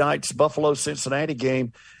Monday night's Buffalo-Cincinnati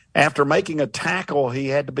game. After making a tackle, he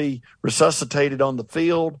had to be resuscitated on the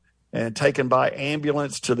field and taken by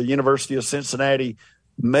ambulance to the University of Cincinnati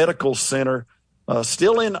Medical Center.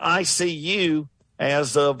 Still in ICU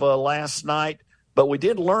as of last night, but we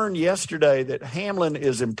did learn yesterday that Hamlin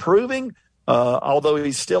is improving, although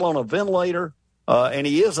he's still on a ventilator, and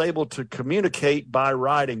he is able to communicate by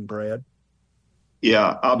writing, Brad.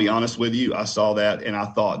 Yeah, I'll be honest with you. I saw that, and I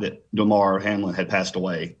thought that Damar Hamlin had passed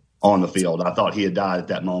away on the field. I thought he had died at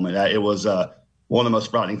that moment. It was one of the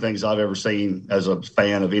most frightening things I've ever seen as a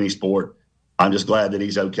fan of any sport. I'm just glad that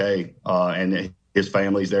he's okay, and his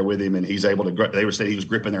family's there with him, and he's able to – they were saying he was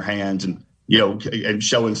gripping their hands and, and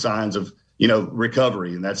showing signs of,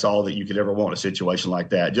 recovery, and that's all that you could ever want in a situation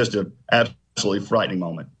like that. Just an absolutely frightening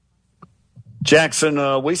moment.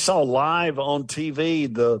 Jackson, we saw live on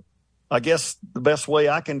TV I guess the best way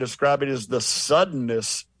I can describe it is the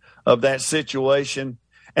suddenness of that situation,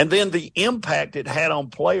 and then the impact it had on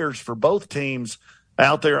players for both teams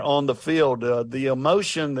out there on the field. The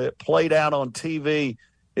emotion that played out on TV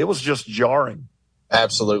it was just jarring.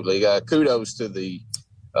 Absolutely. Kudos to the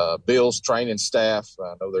Bills training staff.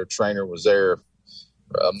 I know their trainer was there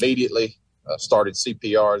immediately, started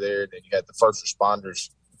CPR there. Then you had the first responders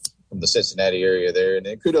from the Cincinnati area there. And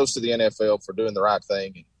then kudos to the NFL for doing the right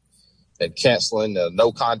thing and canceling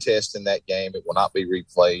no contest in that game. It will not be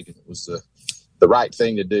replayed. It was the right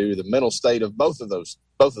thing to do. The mental state of both of those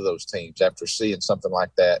teams after seeing something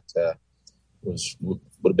like that would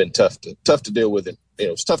have been tough to deal with. It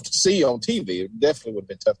was tough to see on TV. It definitely would have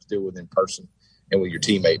been tough to deal with in person and with your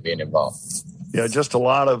teammate being involved. Yeah, just a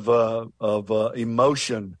lot of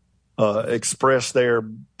emotion expressed there,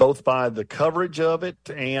 both by the coverage of it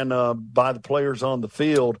and by the players on the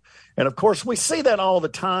field. And, of course, we see that all the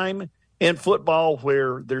time in football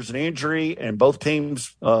where there's an injury and both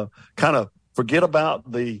teams kind of forget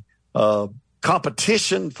about the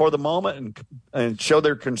competition for the moment and show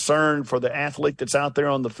their concern for the athlete that's out there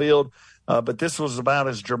on the field. But this was about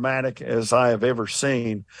as dramatic as I have ever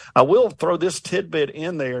seen. I will throw this tidbit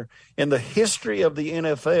in there. In the history of the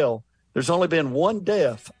NFL, there's only been one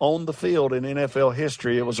death on the field in NFL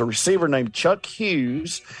history. It was a receiver named Chuck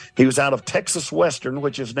Hughes. He was out of Texas Western,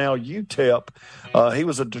 which is now UTEP. He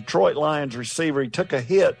was a Detroit Lions receiver. He took a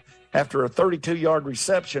hit after a 32-yard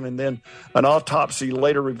reception, and then an autopsy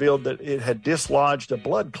later revealed that it had dislodged a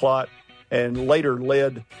blood clot and later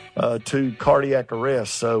led to cardiac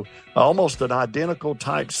arrest. So almost an identical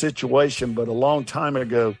type situation, but a long time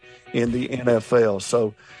ago in the NFL.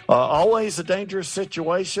 So always a dangerous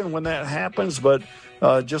situation when that happens, but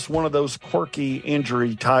just one of those quirky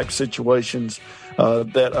injury type situations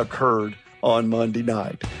that occurred on Monday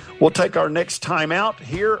night. We'll take our next time out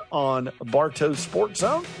here on Bartow Sports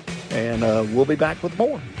Zone, and we'll be back with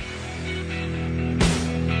more.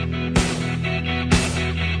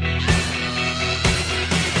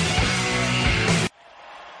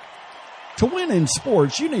 To win in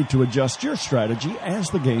sports, you need to adjust your strategy as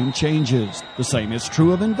the game changes. The same is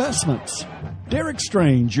true of investments. Derek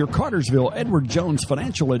Strange, your Cartersville Edward Jones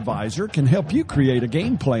financial advisor, can help you create a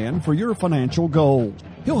game plan for your financial goals.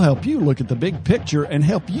 He'll help you look at the big picture and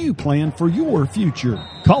help you plan for your future.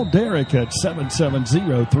 Call Derek at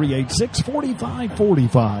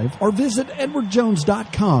 770-386-4545 or visit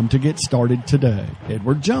edwardjones.com to get started today.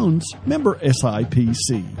 Edward Jones, member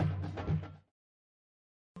SIPC.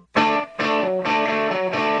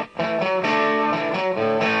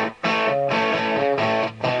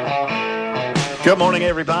 Good morning,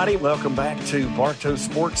 everybody. Welcome back to Bartow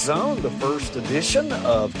Sports Zone, the first edition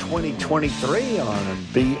of 2023 on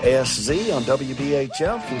BSZ on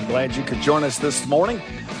WBHF. We're glad you could join us this morning.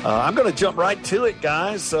 I'm going to jump right to it,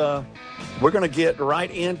 guys. We're going to get right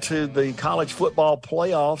into the college football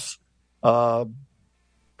playoffs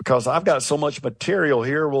because I've got so much material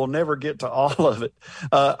here, we'll never get to all of it.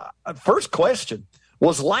 First question,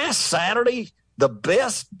 was last Saturday the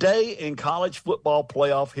best day in college football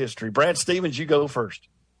playoff history? Brad Stevens, you go first.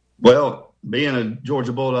 Well, being a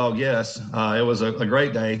Georgia Bulldog, yes, it was a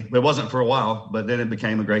great day. It wasn't for a while, but then it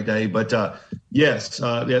became a great day. But, yes,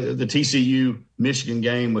 the TCU-Michigan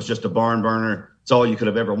game was just a barn burner. It's all you could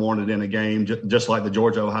have ever wanted in a game, just like the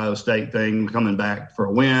Georgia-Ohio State thing, coming back for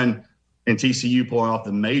a win, and TCU pulling off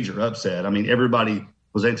the major upset. I mean, everybody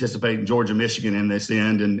was anticipating Georgia-Michigan in this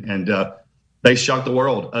end, and they shocked the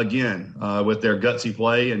world again with their gutsy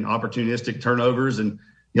play and opportunistic turnovers and,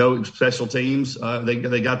 special teams.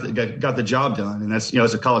 They got the job done. And that's,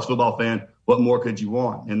 as a college football fan, what more could you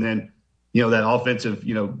want? And then, that offensive,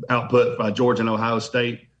 output by Georgia and Ohio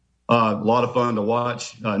State, a lot of fun to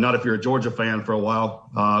watch. Not if you're a Georgia fan for a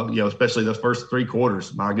while, especially those first three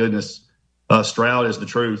quarters. My goodness, Stroud is the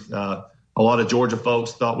truth. A lot of Georgia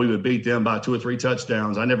folks thought we would beat them by 2 or 3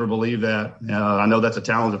 touchdowns. I never believed that. I know that's a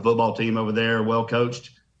talented football team over there, well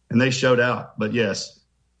coached, and they showed out. But, yes,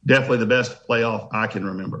 definitely the best playoff I can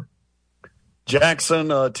remember. Jackson,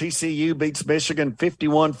 TCU beats Michigan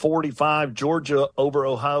 51-45. Georgia over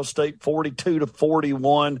Ohio State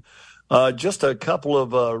 42-41. Just a couple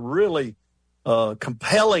of really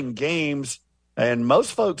compelling games. And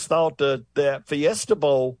most folks thought that Fiesta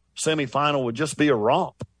Bowl semifinal would just be a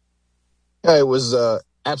romp. Yeah, it was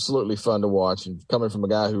absolutely fun to watch. And coming from a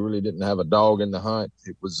guy who really didn't have a dog in the hunt,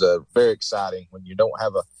 it was very exciting when you don't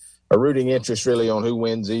have a rooting interest really on who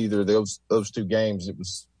wins either those two games. It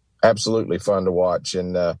was absolutely fun to watch.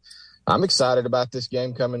 And I'm excited about this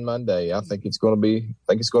game coming Monday. I think it's going to be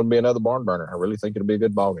another barn burner. I really think it'll be a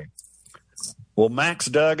good ball game. Well, Max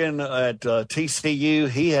Duggan at TCU,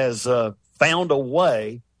 he has found a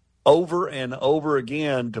way over and over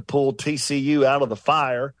again to pull TCU out of the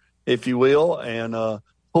fire, if you will, and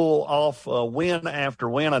pull off win after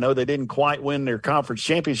win. I know they didn't quite win their conference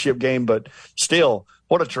championship game, but still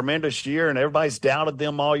what a tremendous year, and everybody's doubted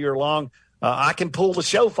them all year long. I can pull the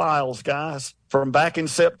show files, guys, from back in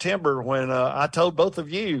September when I told both of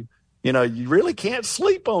you, you really can't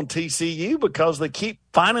sleep on TCU because they keep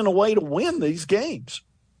finding a way to win these games.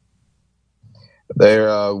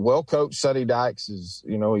 They're well-coached. Sonny Dykes is,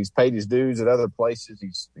 he's paid his dues at other places.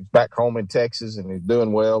 He's back home in Texas, and he's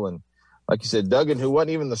doing well. And like you said, Duggan, who wasn't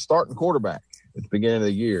even the starting quarterback at the beginning of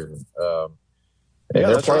the year,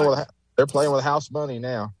 they're playing with house money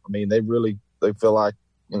now. I mean, they feel like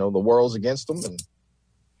the world's against them, and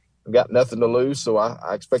they've got nothing to lose. So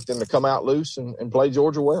I expect them to come out loose and play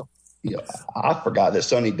Georgia well. Yeah, I forgot that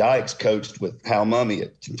Sonny Dykes coached with Hal Mumme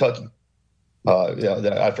at Kentucky.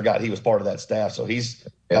 I forgot he was part of that staff, so he's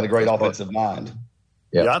got a great offensive mind.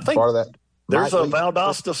 Yeah, I think part of that. There's a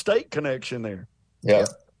Valdosta State connection there. Yeah.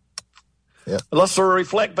 Let's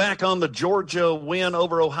reflect back on the Georgia win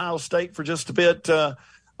over Ohio State for just a bit.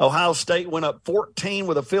 Ohio State went up 14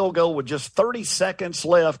 with a field goal with just 30 seconds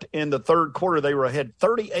left in the third quarter. They were ahead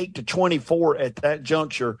 38-24 at that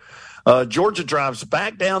juncture. Georgia drives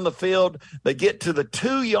back down the field. They get to the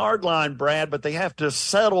 2-yard line, Brad, but they have to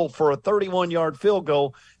settle for a 31-yard field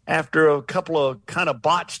goal after a couple of kind of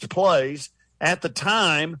botched plays. At the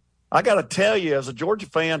time, I got to tell you, as a Georgia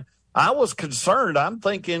fan, I was concerned. I'm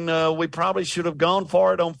thinking we probably should have gone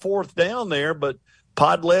for it on fourth down there, but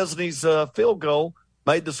Podlesny's field goal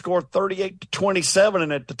made the score 38-27.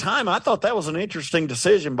 And at the time, I thought that was an interesting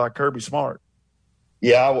decision by Kirby Smart.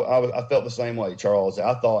 Yeah, I felt the same way, Charles.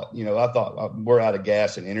 I thought we're out of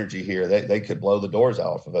gas and energy here. They could blow the doors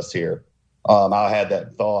off of us here. I had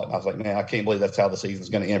that thought. I was like, man, I can't believe that's how the season's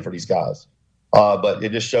going to end for these guys. But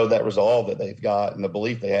it just showed that resolve that they've got and the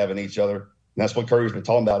belief they have in each other. And that's what Kirby's been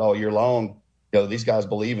talking about all year long. These guys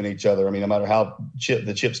believe in each other. I mean, no matter how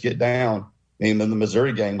the chips get down. I mean, the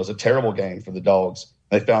Missouri game was a terrible game for the Dogs.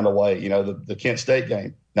 They found a way. The Kent State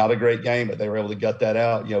game, not a great game, but they were able to gut that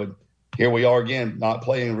out. Here we are again, not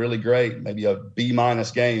playing really great, maybe a B-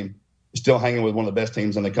 game, still hanging with one of the best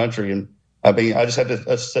teams in the country. And I mean, I just have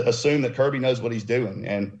to assume that Kirby knows what he's doing.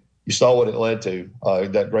 And you saw what it led to,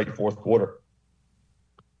 that great fourth quarter.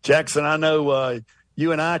 Jackson, I know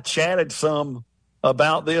you and I chatted some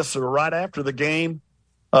about this right after the game,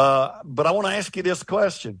 but I want to ask you this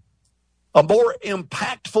question. A more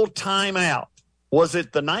impactful timeout. Was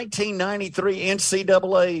it the 1993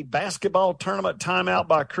 NCAA basketball tournament timeout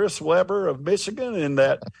by Chris Webber of Michigan in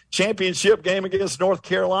that championship game against North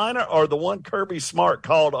Carolina, or the one Kirby Smart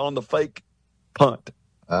called on the fake punt?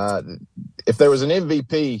 If there was an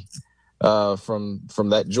MVP from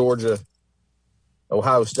that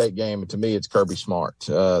Georgia-Ohio State game, to me it's Kirby Smart.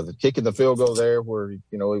 The kicking the field goal there where, he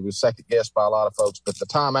was second-guessed by a lot of folks, but the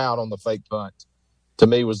timeout on the fake punt, to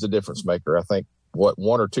me, was the difference maker. I think,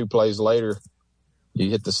 one or two plays later, you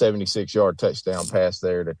hit the 76-yard touchdown pass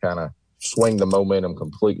there to kind of swing the momentum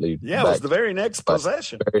completely. Yeah, it was the very next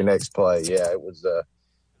possession. Very next play. Yeah, it was a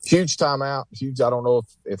huge timeout. Huge. I don't know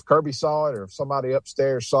if Kirby saw it or if somebody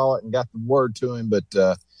upstairs saw it and got the word to him, but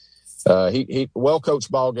he well-coached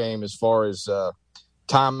ball game as far as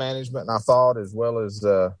time management, and I thought, as well as,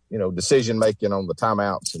 decision-making on the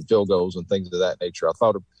timeouts and field goals and things of that nature. I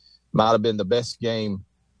thought it might have been the best game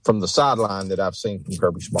from the sideline that I've seen from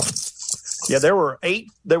Kirby Smart. Yeah, there was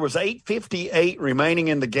 8:58 remaining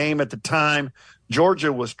in the game at the time.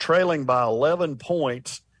 Georgia was trailing by 11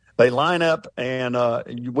 points. They line up, and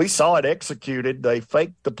we saw it executed. They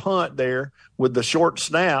faked the punt there with the short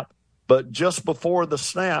snap, but just before the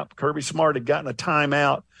snap, Kirby Smart had gotten a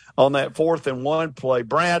timeout on that 4th-and-1 play.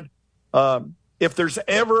 Brad, if there's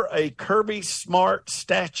ever a Kirby Smart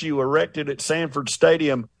statue erected at Sanford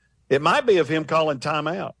Stadium, it might be of him calling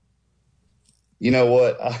timeout. You know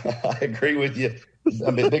what? I agree with you. I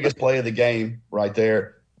mean, the biggest play of the game right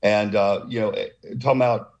there. And, talking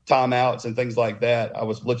about timeouts and things like that, I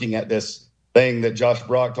was looking at this thing that Josh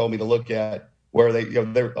Brock told me to look at where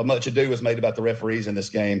much ado was made about the referees in this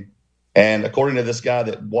game. And according to this guy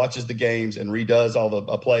that watches the games and redoes all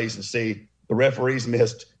the plays and see, the referees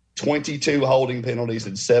missed 22 holding penalties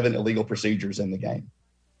and 7 illegal procedures in the game.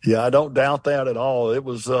 Yeah, I don't doubt that at all. It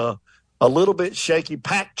was a little bit shaky.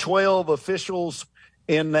 Pac-12 officials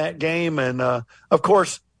in that game. And, of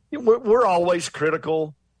course, we're always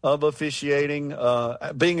critical of officiating.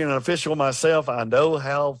 Being an official myself, I know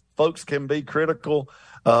how folks can be critical,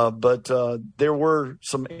 but there were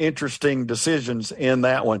some interesting decisions in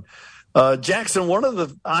that one. Jackson, one of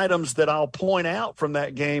the items that I'll point out from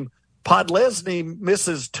that game, Podlesny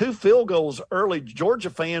misses 2 field goals early. Georgia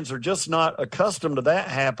fans are just not accustomed to that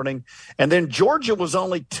happening. And then Georgia was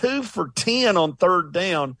only 2 for 10 on third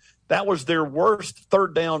down. That was their worst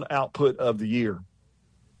third down output of the year.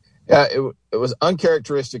 Yeah, it was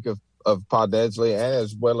uncharacteristic of Poddesley and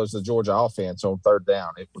as well as the Georgia offense on third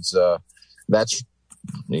down. It was that's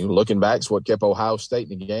looking back, it's what kept Ohio State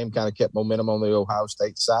in the game, kind of kept momentum on the Ohio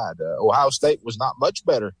State side. Ohio State was not much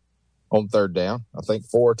better on third down. I think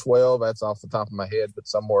 4-12, that's off the top of my head, but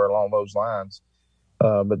somewhere along those lines.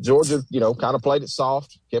 But Georgia, kind of played it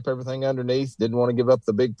soft, kept everything underneath, didn't want to give up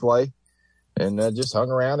the big play, and just hung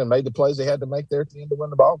around and made the plays they had to make there at the end to win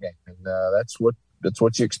the ball game. And that's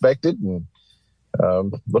what you expected. And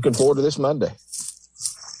looking forward to this Monday.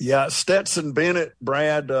 Yeah, Stetson Bennett,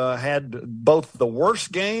 Brad, had both the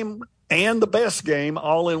worst game and the best game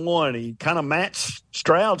all in one. He kind of matched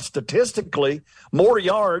Stroud statistically, more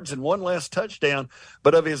yards and one less touchdown.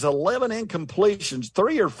 But of his 11 incompletions,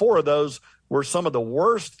 3 or 4 of those were some of the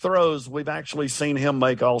worst throws we've actually seen him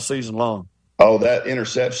make all season long. Oh, that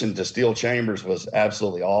interception to Steel Chambers was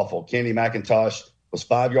absolutely awful. Kenny McIntosh was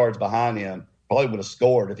 5 yards behind him. Probably would have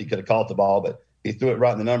scored if he could have caught the ball, but he threw it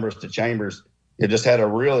right in the numbers to Chambers. It just had a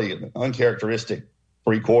really uncharacteristic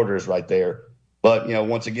 3 quarters right there. But,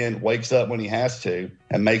 once again, wakes up when he has to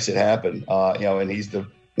and makes it happen. And he's the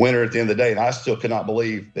winner at the end of the day. And I still could not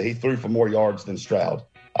believe that he threw for more yards than Stroud.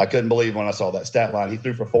 I couldn't believe when I saw that stat line. He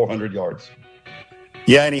threw for 400 yards.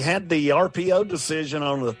 Yeah, and he had the RPO decision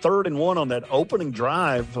on the 3rd and 1 on that opening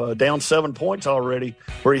drive, down 7 points already,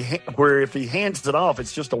 where if he hands it off,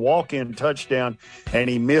 it's just a walk-in touchdown, and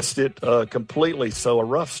he missed it completely. So a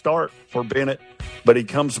rough start for Bennett, but he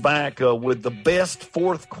comes back with the best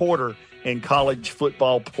fourth quarter in college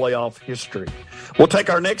football playoff history. We'll take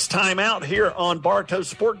our next time out here on Bartow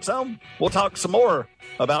Sports Zone. We'll talk some more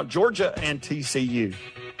about Georgia and TCU.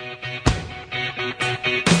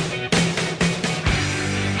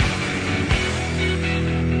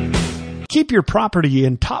 Keep your property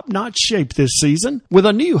in top-notch shape this season with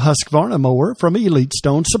a new Husqvarna mower from Elite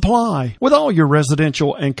Stone Supply. With all your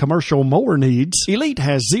residential and commercial mower needs, Elite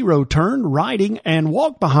has zero-turn, riding, and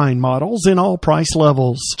walk-behind models in all price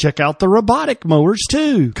levels. Check out the robotic mowers,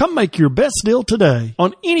 too. Come make your best deal today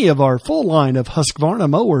on any of our full line of Husqvarna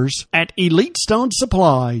mowers at Elite Stone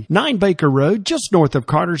Supply, 9 Baker Road, just north of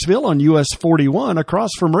Cartersville on US 41,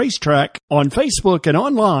 across from Racetrack, on Facebook and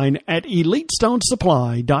online at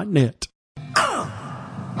EliteStoneSupply.net.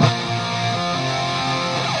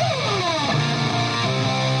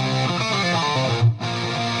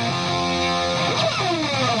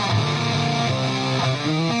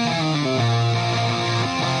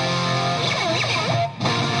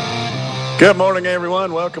 Good morning,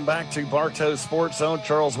 everyone. Welcome back to Bartow Sports Zone.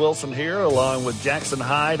 Charles Wilson here, along with Jackson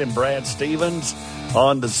Hyde and Brad Stevens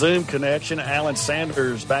on the Zoom connection. Alan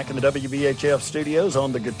Sanders back in the WVHF studios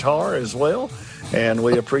on the guitar as well. And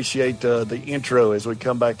we appreciate the intro as we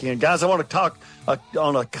come back in. Guys, I want to talk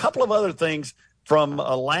on a couple of other things from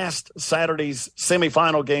last Saturday's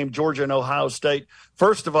semifinal game, Georgia and Ohio State.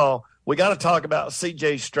 First of all, we got to talk about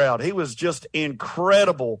C.J. Stroud. He was just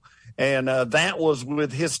incredible. And that was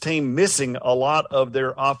with his team missing a lot of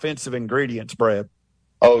their offensive ingredients, Brad.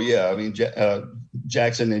 Oh, yeah. I mean,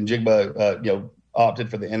 Jackson and Jigba, opted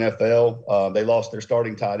for the NFL. They lost their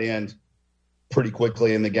starting tight end pretty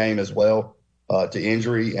quickly in the game as well to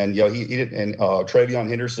injury. And, he didn't, and Travion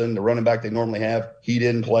Henderson, the running back they normally have, he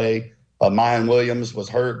didn't play. Mayan Williams was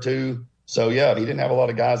hurt too. So, yeah, he didn't have a lot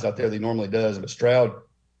of guys out there that he normally does. But Stroud,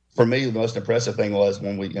 for me, the most impressive thing was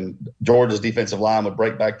when Georgia's defensive line would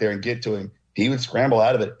break back there and get to him, he would scramble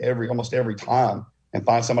out of it almost every time and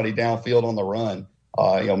find somebody downfield on the run.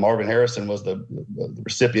 Marvin Harrison was the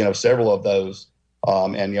recipient of several of those.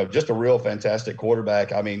 And just a real fantastic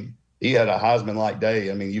quarterback. I mean, he had a Heisman-like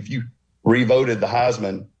day. I mean, if you revoted the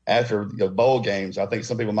Heisman after bowl games, I think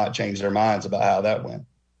some people might change their minds about how that went.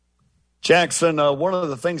 Jackson, one of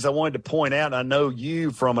the things I wanted to point out, I know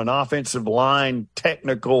you from an offensive line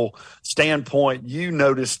technical standpoint, you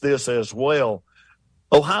noticed this as well.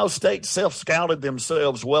 Ohio State self-scouted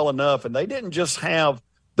themselves well enough, and they didn't just have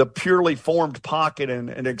the purely formed pocket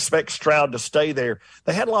and expect Stroud to stay there.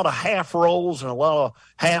 They had a lot of half rolls and a lot of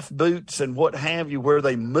half boots and what have you, where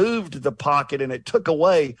they moved the pocket, and it took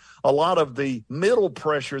away a lot of the middle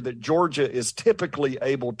pressure that Georgia is typically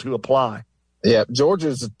able to apply. Yeah,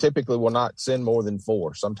 Georgia's typically will not send more than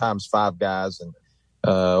 4, sometimes 5 guys. And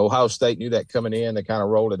Ohio State knew that coming in. They kind of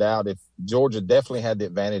rolled it out. If Georgia definitely had the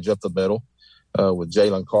advantage up the middle with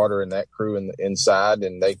Jalen Carter and that crew inside,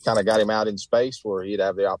 and they kind of got him out in space where he'd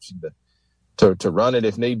have the option to run it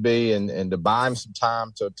if need be and to buy him some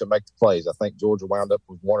time to make the plays. I think Georgia wound up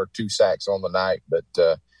with 1 or 2 sacks on the night,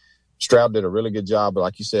 but Stroud did a really good job,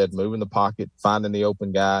 like you said, moving the pocket, finding the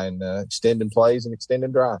open guy, and extending plays and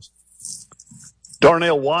extending drives.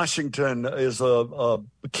 Darnell Washington is a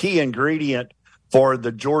key ingredient for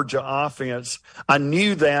the Georgia offense. I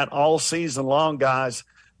knew that all season long, guys,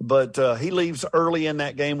 but he leaves early in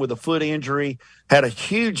that game with a foot injury, had a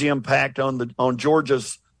huge impact on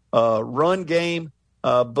Georgia's run game.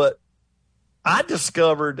 But I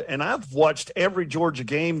discovered, and I've watched every Georgia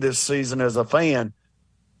game this season as a fan,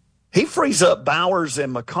 he frees up Bowers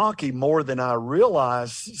and McConkey more than I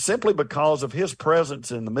realized simply because of his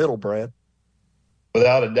presence in the middle, Brad.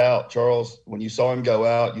 Without a doubt, Charles, when you saw him go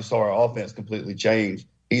out, you saw our offense completely change.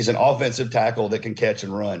 He's an offensive tackle that can catch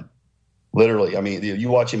and run, literally. I mean, you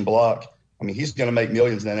watch him block. I mean, he's going to make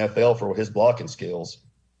millions in the NFL for his blocking skills.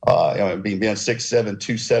 Being 6'7",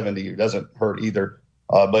 270 doesn't hurt either.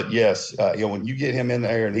 But, yes, when you get him in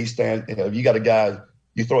there and he stands, you got a guy,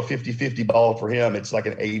 you throw a 50-50 ball for him, it's like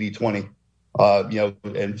an 80-20.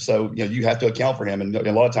 And so, you have to account for him. And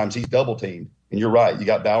a lot of times he's double teamed. And you're right. You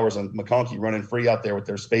got Bowers and McConkey running free out there with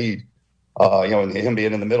their speed. And him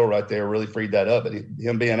being in the middle right there really freed that up. But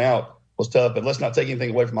him being out was tough. But let's not take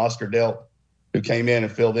anything away from Oscar Delp, who came in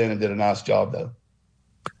and filled in and did a nice job, though.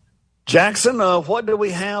 Jackson, what do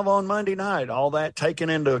we have on Monday night? All that taken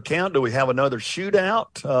into account, do we have another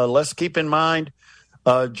shootout? Let's keep in mind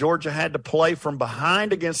Georgia had to play from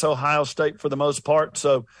behind against Ohio State for the most part.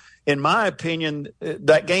 So, in my opinion,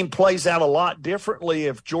 that game plays out a lot differently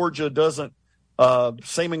if Georgia doesn't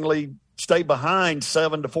seemingly stay behind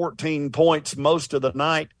 7 to 14 points most of the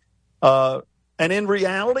night. And in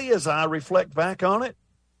reality, as I reflect back on it,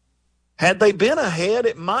 had they been ahead,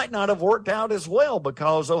 it might not have worked out as well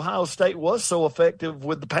because Ohio State was so effective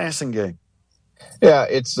with the passing game. Yeah,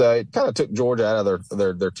 it kind of took Georgia out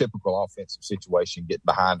of their typical offensive situation, getting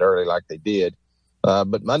behind early like they did.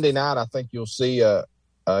 But Monday night, I think you'll see a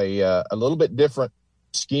little bit different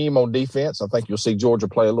scheme on defense. I think you'll see Georgia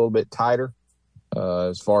play a little bit tighter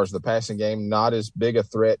as far as the passing game. Not as big a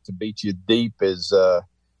threat to beat you deep as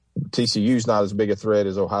TCU's not as big a threat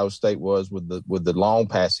as Ohio State was with the long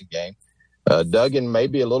passing game. Duggan may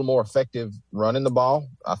be a little more effective running the ball.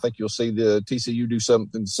 I think you'll see the TCU do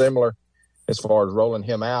something similar as far as rolling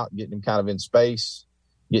him out, getting him kind of in space,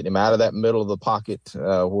 getting him out of that middle of the pocket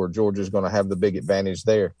where Georgia's going to have the big advantage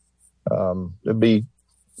there. It'd be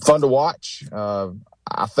fun to watch.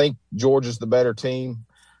 I think Georgia's the better team.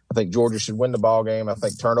 I think Georgia should win the ball game. I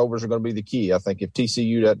think turnovers are going to be the key. I think if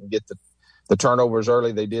TCU doesn't get the turnovers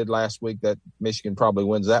early they did last week, that Michigan probably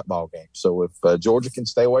wins that ball game. So if Georgia can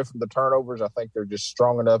stay away from the turnovers, I think they're just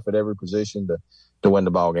strong enough at every position to win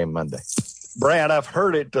the ball game Monday. Brad, I've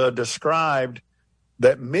heard it described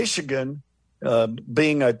that Michigan,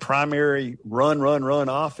 being a primary run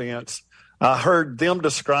offense, I heard them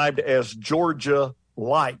described as Georgia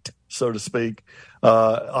light, so to speak,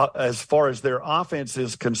 as far as their offense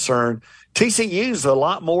is concerned. TCU's a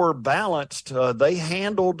lot more balanced. They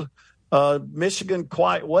handled Michigan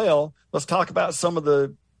quite well. Let's talk about some of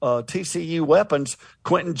the TCU weapons.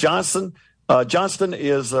 Quentin Johnston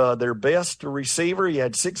is their best receiver. He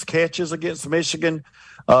had 6 catches against Michigan.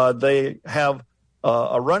 They have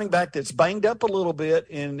a running back that's banged up a little bit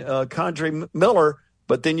in Condre Miller,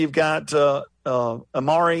 but then you've got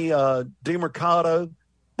Amari DiMercado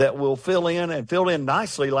that will fill in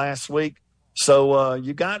nicely last week. So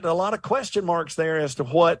you got a lot of question marks there as to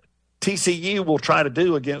what TCU will try to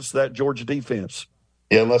do against that Georgia defense.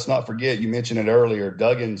 Yeah, let's not forget, you mentioned it earlier,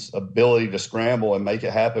 Duggan's ability to scramble and make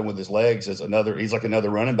it happen with his legs is he's like another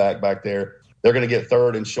running back there. They're going to get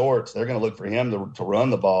third and shorts. They're going to look for him to run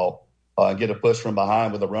the ball and get a push from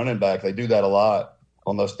behind with a running back. They do that a lot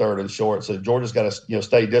on those third and shorts. So Georgia's got to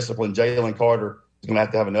stay disciplined. Jalen Carter is going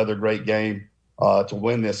to have another great game to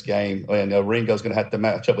win this game. And Ringo's going to have to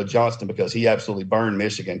match up with Johnston because he absolutely burned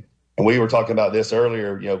Michigan. And we were talking about this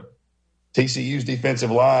earlier, TCU's defensive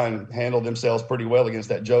line handled themselves pretty well against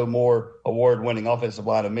that Joe Moore award-winning offensive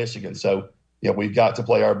line of Michigan. So, we've got to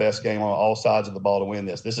play our best game on all sides of the ball to win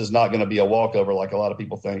this. This is not going to be a walkover like a lot of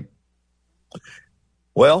people think.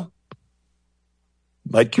 Well,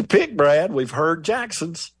 make your pick, Brad. We've heard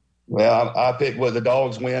Jackson's. Well, I picked the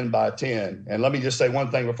Dogs win by 10. And let me just say one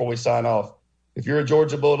thing before we sign off. If you're a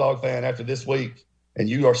Georgia Bulldog fan after this week and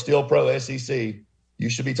you are still pro SEC, you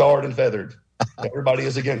should be tarred and feathered. Everybody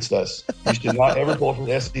is against us. You should not ever pull for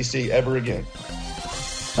the SEC ever again.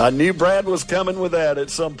 I knew Brad was coming with that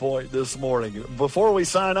at some point this morning. Before we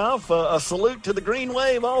sign off, a salute to the Green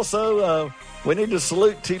Wave also. We need to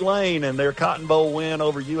salute Tulane and their Cotton Bowl win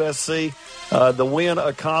over USC. The win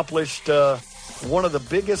accomplished one of the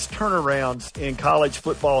biggest turnarounds in college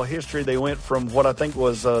football history. They went from what I think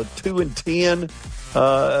was 2-10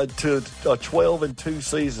 to a 12-2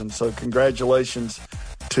 season. So congratulations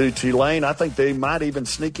to Tulane. I think they might even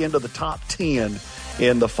sneak into the top 10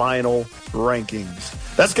 in the final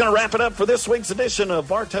rankings. That's going to wrap it up for this week's edition of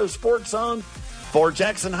Bartow Sports Zone. For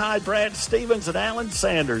Jackson Hyde, Brad Stevens, and Alan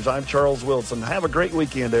Sanders, I'm Charles Wilson. Have a great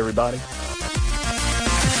weekend, everybody.